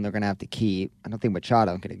he's the one they're going to have to keep. I don't think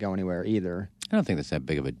Machado's going to go anywhere either. I don't think that's that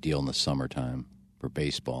big of a deal in the summertime for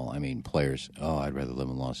baseball. I mean, players, I'd rather live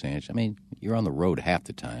in Los Angeles. I mean, you're on the road half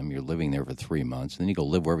the time. You're living there for 3 months. Then you go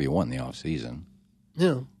live wherever you want in the off-season.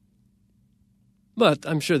 Yeah. But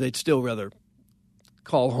I'm sure they'd still rather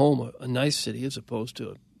call home a nice city as opposed to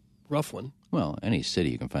a rough one. Well, any city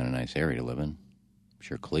you can find a nice area to live in. I'm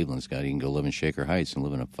sure Cleveland's got it. You can go live in Shaker Heights and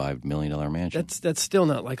live in a $5 million mansion. That's still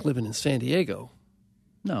not like living in San Diego.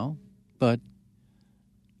 No, but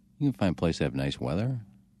you can find places that have nice weather,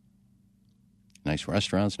 nice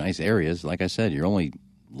restaurants, nice areas. Like I said, you're only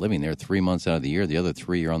living there 3 months out of the year. The other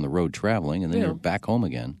 3 you're on the road traveling, and then you're back home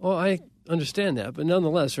again. Well, I understand that, but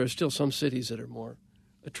nonetheless, there are still some cities that are more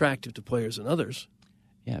attractive to players than others.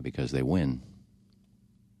 Yeah, because they win.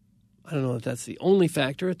 I don't know if that's the only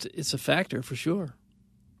factor. It's a factor for sure.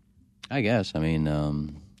 I guess. I mean,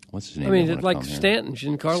 what's his name? I mean, like Stanton,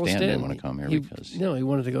 Giancarlo Stanton. Didn't want to come here because he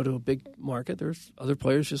wanted to go to a big market. There's other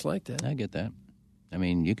players just like that. I get that. I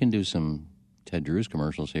mean, you can do some Ted Drew's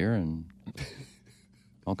commercials here, and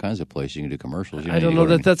all kinds of places you can do commercials. I don't know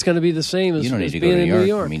that that's going to be that's you don't need to go to New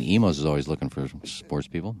York. I mean, Emos is always looking for sports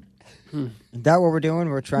people. Is that what we're doing?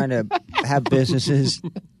 We're trying to have businesses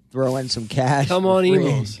throw in some cash. Come on,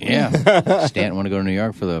 Emos. Yeah. Stanton want to go to New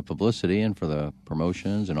York for the publicity and for the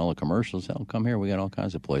promotions and all the commercials. Hell, come here. We got all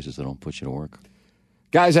kinds of places that'll put you to work.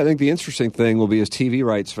 Guys, I think the interesting thing will be as TV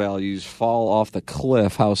rights values fall off the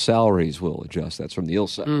cliff, how salaries will adjust. That's from the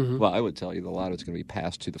ILSA. Mm-hmm. Well, I would tell you that a lot of it's going to be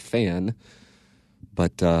passed to the fan.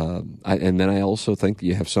 But and then I also think that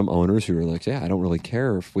you have some owners who are like, yeah, I don't really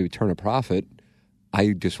care if we turn a profit.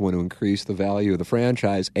 I just want to increase the value of the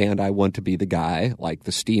franchise, and I want to be the guy like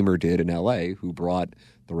the Steamer did in L.A., who brought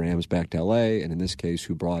the Rams back to L.A., and in this case,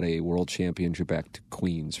 who brought a world championship back to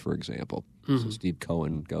Queens, for example. So Steve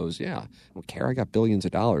Cohen goes, yeah, I don't care. I got billions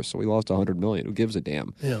of dollars, so we lost $100 million. Who gives a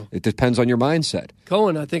damn? Yeah. It depends on your mindset.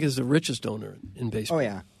 Cohen, I think, is the richest owner in baseball. Oh,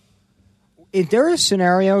 yeah. Is there a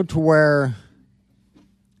scenario to where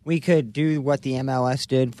we could do what the MLS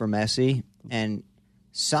did for Messi and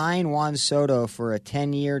sign Juan Soto for a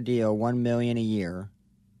 10-year deal, $1 million a year,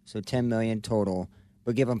 so $10 million total,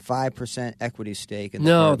 but give him 5% equity stake? In the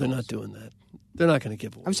No, Cardinals? they're not doing that. They're not going to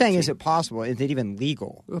give away. I'm saying, is it possible? Is it even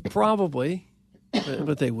legal? Probably,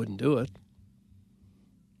 but they wouldn't do it.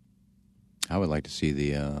 I would like to see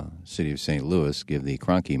the city of St. Louis give the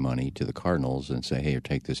Kroenke money to the Cardinals and say, "Hey,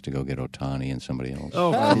 take this to go get Ohtani and somebody else."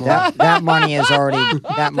 Oh, that money is already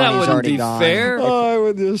that wouldn't be gone. fair.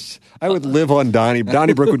 Oh, I would live on Donnie.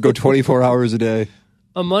 Donnybrook would go 24 hours a day.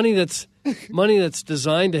 Money that's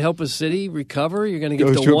designed to help a city recover. You're going to give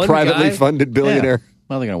Goes to to one a privately guy? funded billionaire.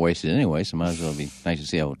 Well, they're going to waste it anyway, so might as well be nice to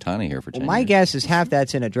see Ohtani here for 10 Well, my years. guess is half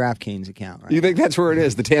that's in a DraftKings account, right? You think that's where it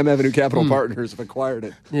is? The Tam Avenue Capital Partners have acquired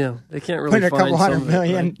it. Yeah, they can't really Putting a find couple some $100 of it,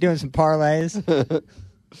 million, right? doing some parlays.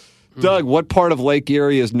 Doug, what part of Lake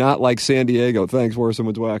Erie is not like San Diego? Thanks, Worse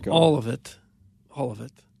Woods Wacko. All of it. All of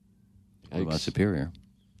it. What about Superior?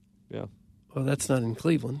 Yeah. Well, that's not in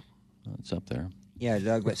Cleveland. Well, it's up there. Yeah,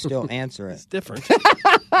 Doug, but still answer It's it. different.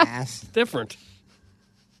 Ass. Different.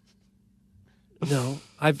 No,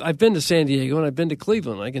 I've been to San Diego and I've been to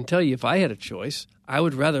Cleveland. I can tell you, if I had a choice, I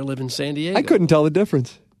would rather live in San Diego. I couldn't tell the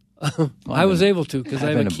difference. I was able to because I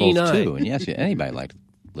I've have a been to keen both eye. too. And yes, anybody like to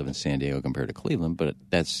live in San Diego compared to Cleveland, but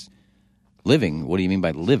that's living. What do you mean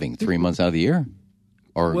by living? 3 months out of the year,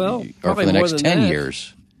 or Well, or for probably the more next than 10 that.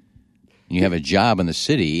 years? And you have a job in the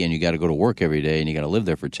city, and you got to go to work every day, and you got to live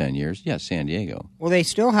there for 10 years. Yeah, San Diego. Well, they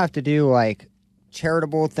still have to do like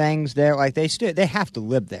charitable things there. Like they have to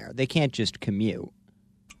live there. They can't just commute.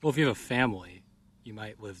 Well, if you have a family, you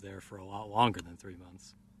might live there for a lot longer than 3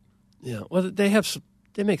 months. Yeah, well, they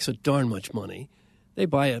make so darn much money. They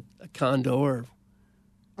buy a condo or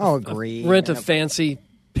Agree. rent a fancy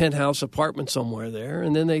penthouse apartment somewhere there,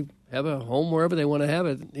 and then they have a home wherever they want to have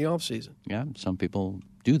it in the off season. Yeah, some people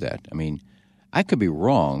do that. I mean, I could be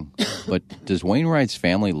wrong, but does Wainwright's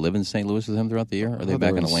family live in St. Louis with him throughout the year? Or are they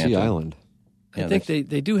back in Atlanta? Sea Island. Yeah, I think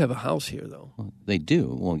they do have a house here, though. They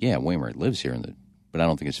do. Well, yeah, Wainwright lives here, but I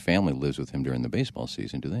don't think his family lives with him during the baseball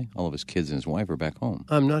season, do they? All of his kids and his wife are back home.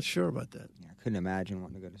 I'm not sure about that. I couldn't imagine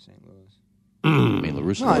wanting to go to St. Louis. I mean,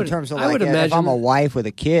 LaRusso, No, in terms of I would if imagine- I'm a wife with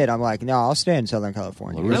a kid, I'm like, no, I'll stay in Southern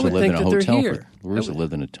California. I LaRusso would lived in think a that they're hotel. here. LaRusso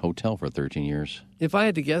lived in a hotel for 13 years. If I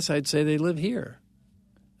had to guess, I'd say they live here.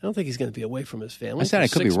 I don't think he's going to be away from his family. I said for I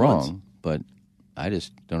could be 6 wrong, months. but I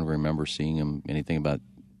just don't remember seeing him anything about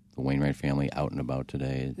the Wainwright family out and about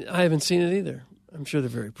today. I haven't seen it either. I'm sure they're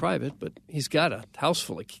very private, but he's got a house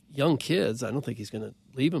full of young kids. I don't think he's going to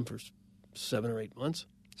leave them for 7 or 8 months.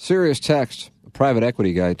 Serious text. A private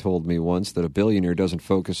equity guy told me once that a billionaire doesn't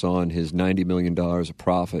focus on his $90 million of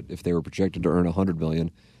profit. If they were projected to earn $100 million,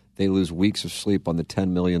 they lose weeks of sleep on the $10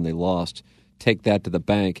 million they lost. Take that to the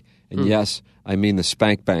bank. And yes, I mean the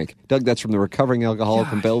Spank Bank. Doug, that's from the recovering alcoholic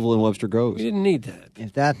from Belleville and Webster Groves. We didn't need that.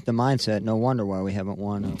 If that's the mindset, no wonder why we haven't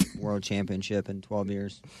won a world championship in 12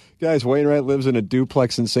 years. Guys, Wainwright lives in a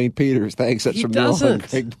duplex in St. Peter's. Thanks. That's He from Neil and doesn't.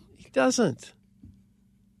 Craig. He doesn't.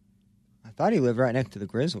 I thought he lived right next to the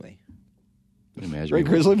Grizzly. Can you imagine Great me,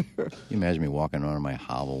 Grizzly. Can you imagine me walking around in my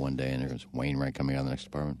hovel one day and there's Wainwright coming out of the next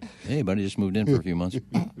apartment? Hey, buddy, just moved in for a few months.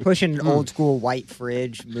 Pushing an old school white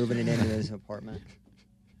fridge, moving it into his apartment.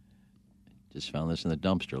 Just found this in the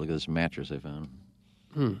dumpster. Look at this mattress I found.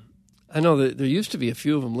 I know that there used to be a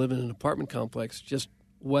few of them living in an apartment complex just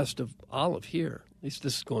west of Olive here. At least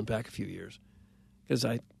this is going back a few years. Because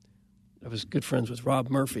I was good friends with Rob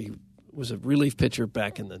Murphy, who was a relief pitcher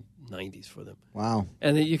back in the 90s for them. Wow.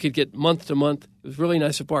 And then you could get month to month. It was really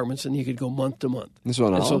nice apartments, and you could go month to month. This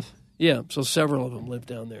one, And Olive? so several of them lived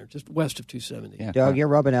down there, just west of 270. Yeah, Doug, you're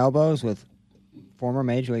rubbing elbows with former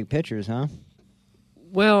Major League pitchers, huh?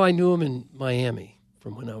 Well, I knew him in Miami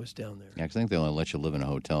from when I was down there. Yeah, because I think they only let you live in a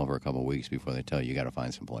hotel for a couple of weeks before they tell you got to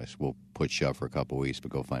find some place. We'll put you up for a couple of weeks,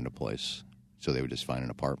 but go find a place. So they would just find an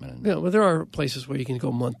apartment. And, Yeah, well, there are places where you can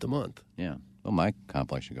go month to month. yeah. Well, my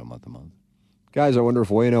complex should go month to month. Guys, I wonder if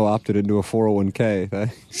Waino opted into a 401k.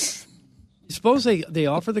 Thanks. Suppose they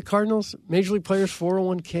offer the Cardinals Major League players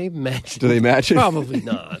 401k match? Do they match it? Probably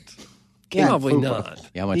not. Yeah. Probably not.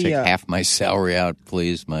 Yeah, I'm going to take half my salary out,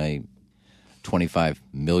 please. My $25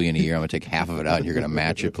 million a year. I'm going to take half of it out, and you're going to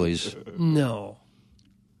match it, please. No.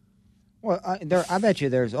 Well, I bet you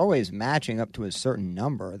there's always matching up to a certain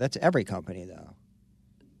number. That's every company, though.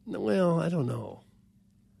 Well, I don't know.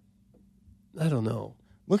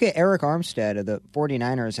 Look at Eric Armstead of the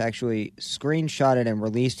 49ers actually screenshotted and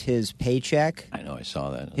released his paycheck. I know, I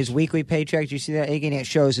saw that. His weekly paycheck. Did you see that? Again, it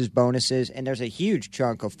shows his bonuses, and there's a huge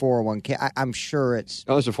chunk of 401k. I'm sure it's...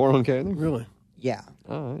 Oh, there's a 401k in there? Really? Yeah.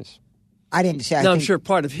 Oh, nice. I didn't say... I'm sure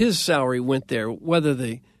part of his salary went there. Whether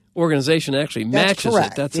the organization actually That's matches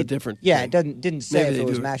correct. it, that's a different Yeah, thing. it didn't say Maybe if they it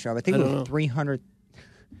was do it. matched up. I think I it don't was know. 300...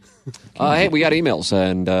 Hey, we got emails,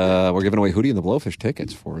 and we're giving away Hootie and the Blowfish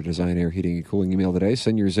tickets for Design Air Heating and Cooling email today.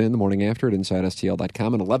 Send yours in the morning after at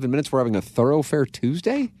InsideSTL.com. In 11 minutes, we're having a Thoroughfare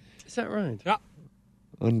Tuesday Is that right? Yeah.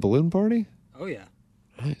 on Balloon Party. Oh, yeah.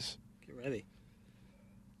 Nice. Get ready.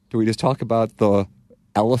 Do we just talk about the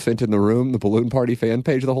elephant in the room, the Balloon Party fan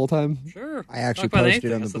page the whole time? Sure. I actually Talk about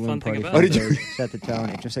posted anything. on the That's the Balloon fun thing Party about it. fan Oh, did page, set the tone.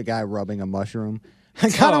 It's just a guy rubbing a mushroom. I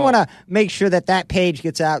kind of want to make sure that page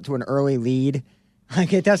gets out to an early lead.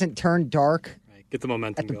 Like it doesn't turn dark Right. Get the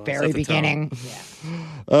momentum at the going. very Set the tone. beginning.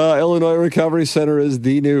 Illinois Recovery Center is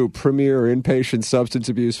the new premier inpatient substance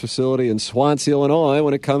abuse facility in Swansea, Illinois.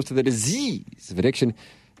 When it comes to the disease of addiction,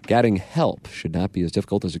 getting help should not be as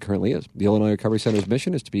difficult as it currently is. The Illinois Recovery Center's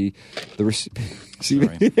mission is to be the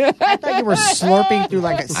receiving I thought you were slurping through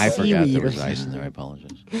like a I forgot seaweed there or was something. ice in there. I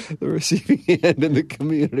apologize. the receiving end in the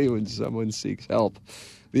community when someone seeks help.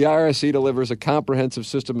 The IRC delivers a comprehensive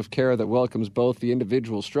system of care that welcomes both the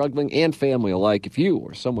individual struggling and family alike. If you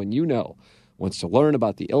or someone you know wants to learn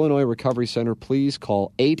about the Illinois Recovery Center, please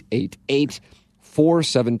call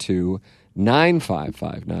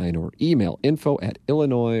 888-472-9559 or email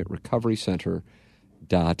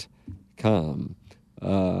info@illinoisrecoverycenter.com.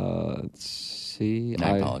 Let's see.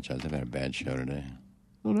 I apologize. I've had a bad show today.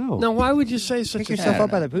 Oh, no. Now, why would you say such Pick a yourself thing?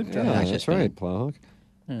 up by the boot. Yeah, It's that's just been- right, Plowhawk.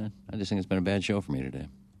 I just think it's been a bad show for me today.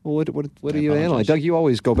 Well, what do I you analyze? apologize. Doug, you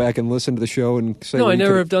always go back and listen to the show and say... No, what I you never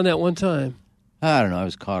could've- have done that one time. I don't know. I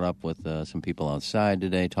was caught up with some people outside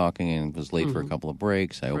today talking and was late for a couple of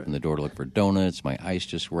breaks. I opened the door to look for donuts. My ice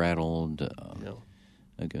just rattled.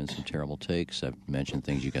 I've given some terrible takes. I've mentioned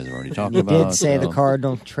things you guys have already talked You about. did say the so-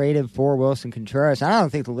 Cardinals traded for Wilson Contreras. I don't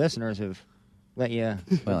think the listeners have let you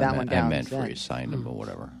put Well, that I one meant, down. I meant since. for you signed him, but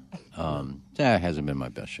whatever. That hasn't been my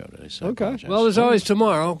best show today. So I Okay. apologize. Well, there's always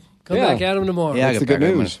tomorrow. Come Yeah. back at him tomorrow. yeah, I That's get the good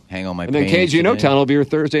back. I'm news. gonna hang on my And then paintings KG No today. Town will be your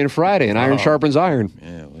Thursday and Friday, and iron Oh. sharpens iron.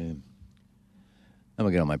 Yeah, I'm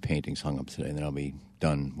gonna get all my paintings hung up today, and then I'll be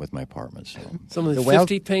done with my apartment. So, Some of the The whale-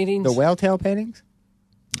 50 paintings. The whale tail paintings?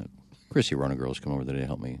 Chrissy Rona girls come over today to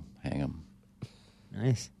help me hang them.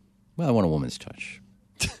 Nice. Well, I want a woman's touch.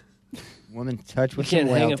 Woman touch You with some can't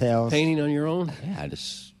hang whale a tails. painting on your own. Yeah, I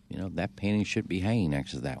just that painting should be hanging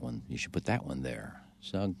next to that one. You should put that one there.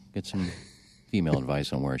 So I'll get some female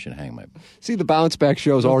advice on where I should hang my. See, the bounce back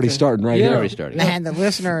show is already starting right Yeah. here. Already started. Man, the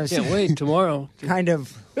listeners Can't wait tomorrow to kind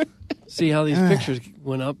of see how these pictures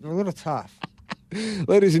went up. they're a little tough.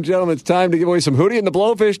 Ladies and gentlemen, it's time to give away some Hootie and the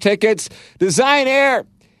Blowfish tickets. Design Air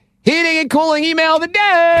Heating and Cooling email of the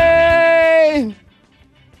day.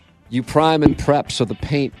 You prime and prep so the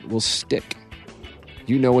paint will stick.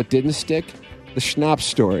 You know what didn't stick? The Schnapp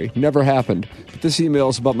story. Never happened. But this email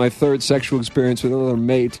is about my third sexual experience with another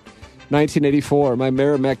mate. 1984, my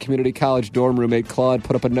Merrimack Community College dorm roommate Claude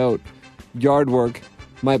put up a note. Yard work,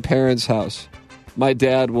 my parents' house. My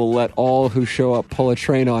dad will let all who show up pull a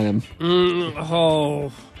train on him.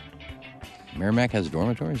 Oh, Merrimack has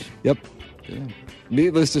dormitories. Yep.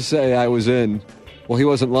 Needless to say, I was in. Well, he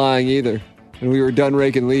wasn't lying either. When we were done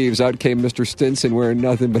raking leaves, out came Mr. Stinson wearing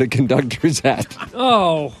nothing but a conductor's hat.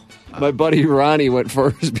 oh. My buddy Ronnie went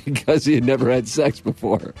first because he had never had sex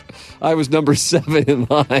before. I was number 7 in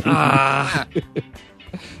line.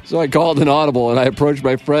 So I called an audible and I approached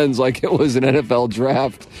my friends like it was an NFL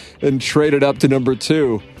draft and traded up to number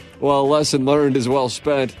 2. Well, a lesson learned is well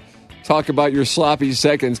spent. Talk about your sloppy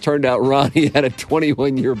seconds. Turned out Ronnie had a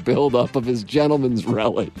 21-year buildup of his gentleman's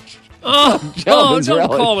relish. Oh, Gentleman's don't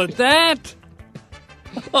relish. call it that.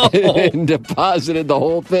 and deposited the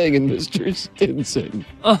whole thing in Mr. Stinson.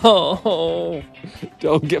 Oh.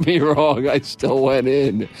 Don't get me wrong, I still went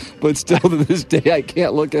in. But still to this day, I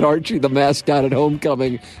can't look at Archie the mascot at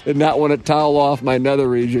homecoming and not want to towel off my nether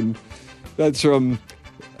region. That's from,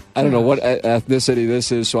 I don't know what ethnicity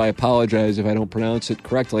this is, so I apologize if I don't pronounce it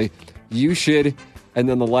correctly. Yushid, and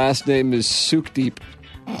then the last name is Sukdeep.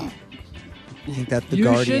 I think that's the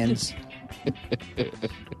Guardians.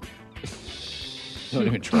 Don't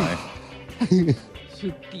even try.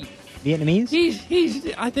 Vietnamese?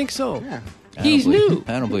 He's. I think so. Yeah. He's new.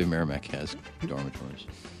 I don't believe Merrimack has dormitories.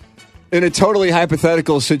 In a totally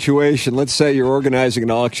hypothetical situation, let's say you're organizing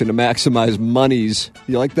an auction to maximize monies.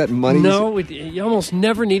 You like that monies? No, you almost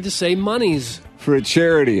never need to say monies. For a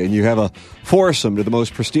charity, and you have a foursome to the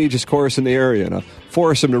most prestigious course in the area and a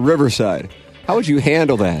foursome to Riverside. How would you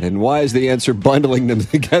handle that, and why is the answer bundling them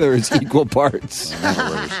together as equal parts?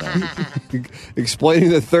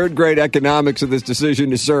 Explaining the third-grade economics of this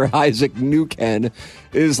decision to Sir Isaac Newken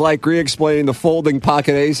is like re-explaining the folding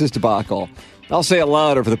pocket aces debacle. I'll say it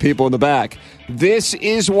louder for the people in the back. This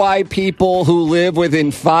is why people who live within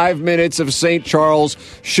 5 minutes of St. Charles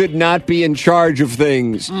should not be in charge of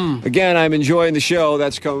things. Again, I'm enjoying the show.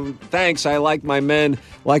 Thanks. I like my men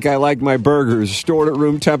like I like my burgers. Stored at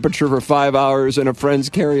room temperature for 5 hours in a friend's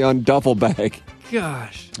carry-on duffel bag.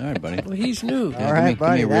 Gosh. All right, buddy. Well, he's new. Yeah, All right, give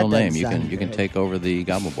buddy, me a real that name. doesn't You can sound take over the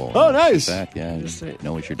gobble bowl. Oh, nice. Yeah, Just say,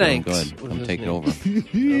 know what you're thanks. doing. Good. What Come was take his it over.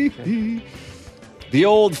 Okay. The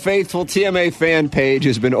old faithful TMA fan page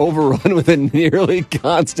has been overrun with a nearly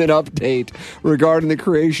constant update regarding the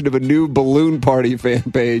creation of a new balloon party fan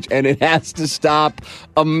page, and it has to stop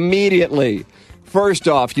immediately. First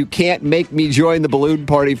off, you can't make me join the balloon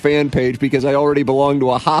party fan page because I already belong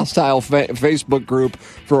to a hostile Facebook group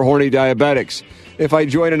for horny diabetics. If I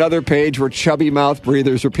join another page where chubby mouth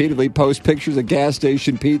breathers repeatedly post pictures of gas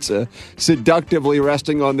station pizza seductively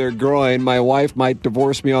resting on their groin, my wife might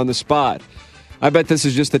divorce me on the spot. I bet this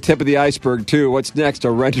is just the tip of the iceberg, too. What's next? A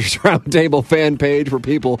Renters Roundtable fan page where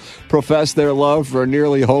people profess their love for a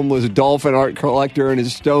nearly homeless dolphin art collector and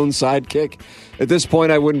his stone sidekick? At this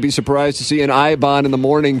point, I wouldn't be surprised to see an Ibon in the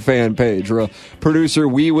Morning fan page or a producer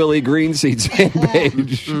Wee Willie Greenseeds fan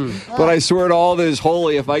page. But I swear to all that is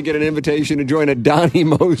holy, if I get an invitation to join a Donnie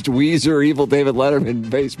Most, Weezer, Evil David Letterman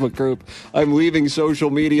Facebook group, I'm leaving social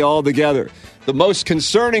media altogether. The most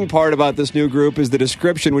concerning part about this new group is the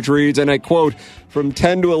description, which reads, and I quote, "From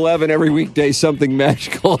 10 to 11 every weekday, something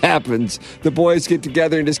magical happens. The boys get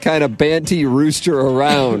together and just kind of banty rooster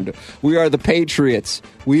around. We are the Patriots.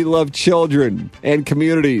 We love children and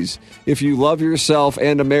communities. If you love yourself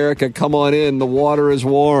and America, come on in. The water is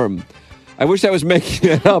warm." I wish I was making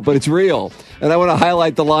it up, but it's real. And I want to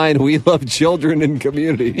highlight the line, "We love children and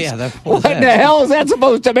communities." Yeah, what in the hell is that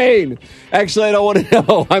supposed to mean? Actually, I don't want to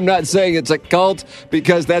know. I'm not saying it's a cult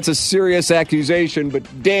because that's a serious accusation, but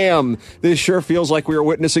damn, this sure feels like we are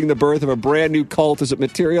witnessing the birth of a brand new cult as it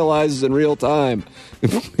materializes in real time.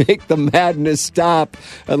 Make the madness stop,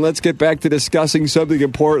 and let's get back to discussing something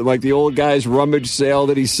important like the old guy's rummage sale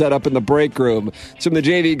that he set up in the break room. It's from the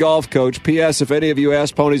JV golf coach. P.S. If any of you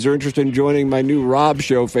ass ponies are interested in joining my new Rob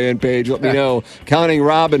Show fan page, let me know. Counting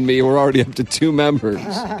Rob and me, we're already up to 2 members.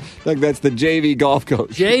 Like that's the JV golf coach.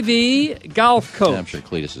 JV golf coach. Yeah, I'm sure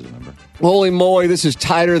Cletus is a member. Holy moly, this is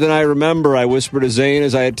tighter than I remember, I whisper to Zane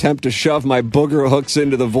as I attempt to shove my booger hooks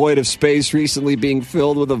into the void of space recently being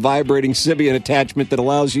filled with a vibrating Sybian attachment that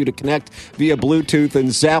allows you to connect via Bluetooth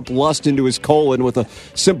and zap lust into his colon with a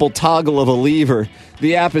simple toggle of a lever.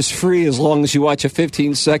 The app is free as long as you watch a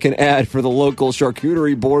 15-second ad for the local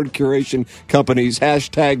charcuterie board curation company's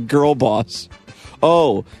 #GirlBoss.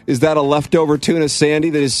 Oh, is that a leftover tuna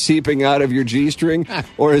sandy that is seeping out of your G-string?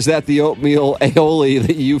 Or is that the oatmeal aioli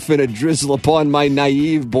that you finna drizzle upon my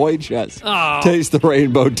naive boy chest? Oh. Taste the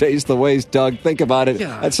rainbow, taste the waste, Doug. Think about it.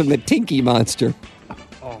 Gosh. That's from the Tinky Monster.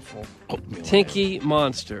 Awful. Tinky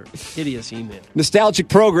Monster. Hideous email. Nostalgic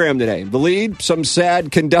program today. The lead, some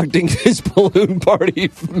sad conducting his balloon party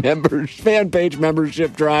fan page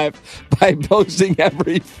membership drive by posting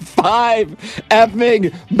every 5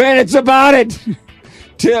 effing minutes about it.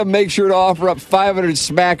 Tim, make sure to offer up 500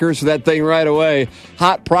 smackers for that thing right away.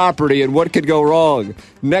 Hot property, and what could go wrong?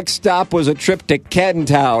 Next stop was a trip to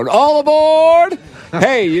Kentown. All aboard!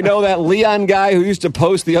 Hey, you know that Leon guy who used to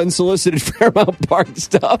post the unsolicited Fairmount Park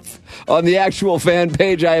stuff on the actual fan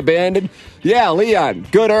page I abandoned? Yeah, Leon,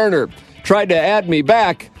 good earner. Tried to add me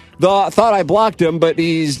back. Thought I blocked him, but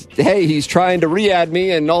he's trying to re-add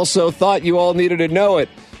me and also thought you all needed to know it.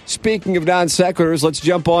 Speaking of non sequiturs, let's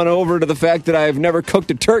jump on over to the fact that I've never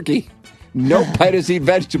cooked a turkey. Nope, I just eat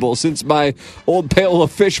vegetables since my old Paola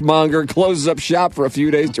fishmonger closes up shop for a few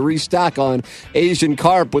days to restock on Asian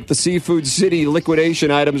carp with the Seafood City liquidation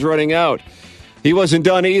items running out. He wasn't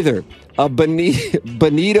done either. A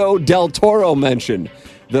Benito del Toro mention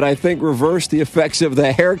that I think reversed the effects of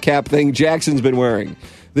the hair cap thing Jackson's been wearing.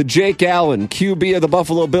 The Jake Allen, QB of the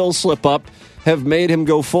Buffalo Bills slip-up, have made him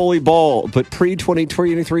go fully bald, but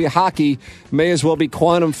pre-2023 hockey may as well be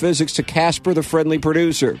quantum physics to Casper, the friendly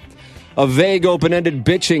producer. A vague open-ended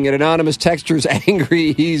bitching at anonymous texters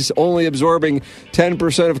angry he's only absorbing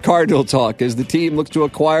 10% of Cardinal talk as the team looks to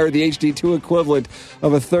acquire the HD2 equivalent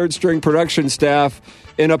of a third-string production staff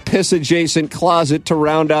in a piss-adjacent closet to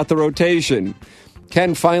round out the rotation.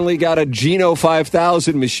 Ken finally got a Geno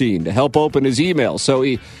 5000 machine to help open his email, so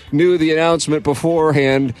he knew the announcement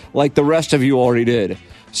beforehand like the rest of you already did.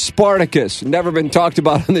 Spartacus, never been talked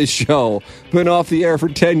about on this show. Been off the air for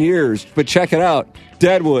 10 years, but check it out.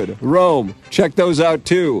 Deadwood, Rome, check those out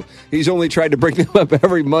too. He's only tried to bring them up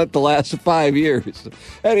every month the last 5 years.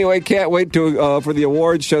 Anyway, can't wait for the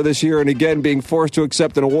awards show this year, and again, being forced to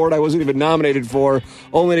accept an award I wasn't even nominated for,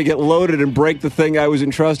 only to get loaded and break the thing I was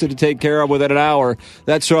entrusted to take care of within an hour.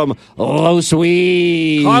 That's from Los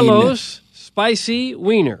Ween. Carlos Spicy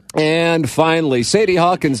Wiener. And finally, Sadie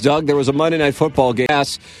Hawkins, Doug, there was a Monday Night Football game,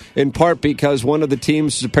 in part because one of the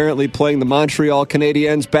teams is apparently playing the Montreal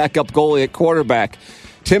Canadiens backup goalie at quarterback.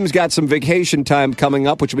 Tim's got some vacation time coming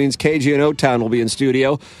up, which means KG and O-Town will be in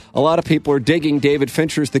studio. A lot of people are digging David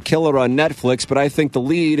Fincher's The Killer on Netflix, but I think the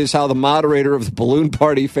lead is how the moderator of the Balloon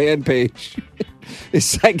Party fan page is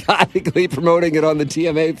psychotically promoting it on the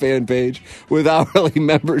TMA fan page with hourly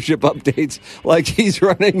membership updates like he's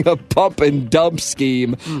running a pump and dump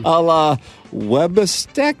scheme a la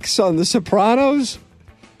Webistex on The Sopranos.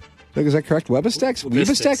 Is that correct? Webistex?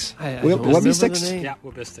 Webistex? Webistex? Yeah,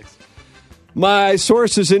 Webistics. My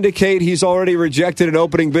sources indicate he's already rejected an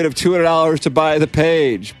opening bid of $200 to buy the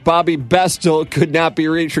page. Bobby Bestel could not be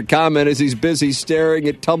reached for comment as he's busy staring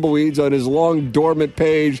at tumbleweeds on his long dormant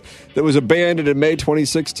page that was abandoned in May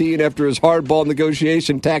 2016 after his hardball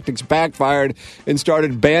negotiation tactics backfired and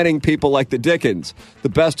started banning people like the Dickens. The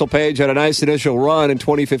Bestel page had a nice initial run in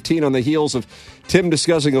 2015 on the heels of Tim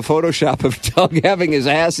discussing a Photoshop of Doug having his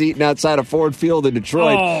ass eaten outside of Ford Field in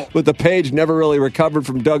Detroit, but the page never really recovered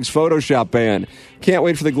from Doug's Photoshop ban. Can't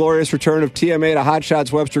wait for the glorious return of TMA to Hot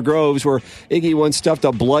Shots Webster Groves, where Iggy once stuffed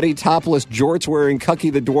a bloody, topless, jorts-wearing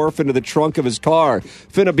Cucky the Dwarf into the trunk of his car.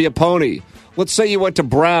 Finna be a pony. Let's say you went to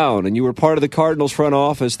Brown and you were part of the Cardinals front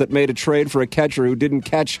office that made a trade for a catcher who didn't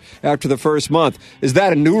catch after the first month. Is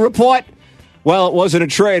that a new report? Well, it wasn't a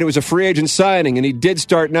trade. It was a free agent signing, and he did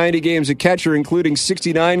start 90 games at catcher, including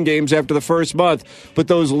 69 games after the first month. But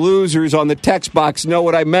those losers on the text box know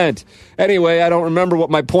what I meant. Anyway, I don't remember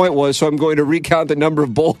what my point was, so I'm going to recount the number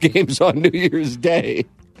of bowl games on New Year's Day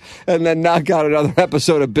and then knock out another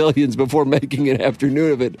episode of Billions before making an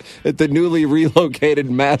afternoon of it at the newly relocated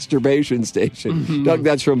masturbation station. Mm-hmm. Doug,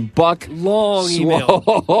 that's from Buck. Long email.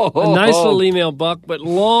 A nice little email, Buck, but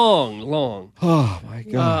long. Oh, my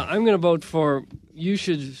God. I'm going to vote for You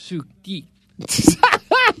Should Suki.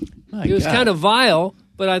 It was kind of vile,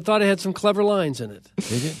 but I thought it had some clever lines in it.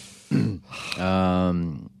 Did it?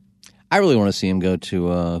 I really want to see him go to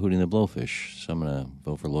Hootie and the Blowfish, so I'm going to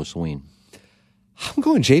vote for Los Ween. I'm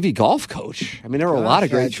going JV golf coach. I mean, there are a lot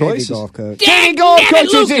of great choices. JV golf coach. JV golf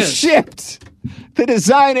coach is just shipped. The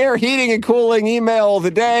Design Air Heating and Cooling email of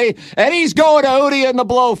the day, and he's going to Hootie and the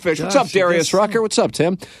Blowfish. What's up, Darius Rucker? What's up,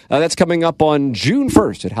 Tim? That's coming up on June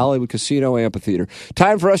 1st at Hollywood Casino Amphitheater.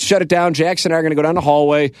 Time for us to shut it down. Jackson and I are going to go down the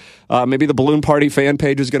hallway. Maybe the Balloon Party fan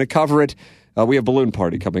page is going to cover it. We have Balloon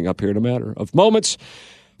Party coming up here in a matter of moments.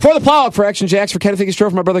 For the Plow Up, for Action Jacks, for Kenneth Higgins, for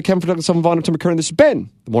my brother Kevin, for Douglas, Vaughn, and Tim McCurran, this has been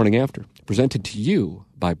The Morning After, presented to you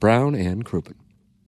by Brown and Crouppen.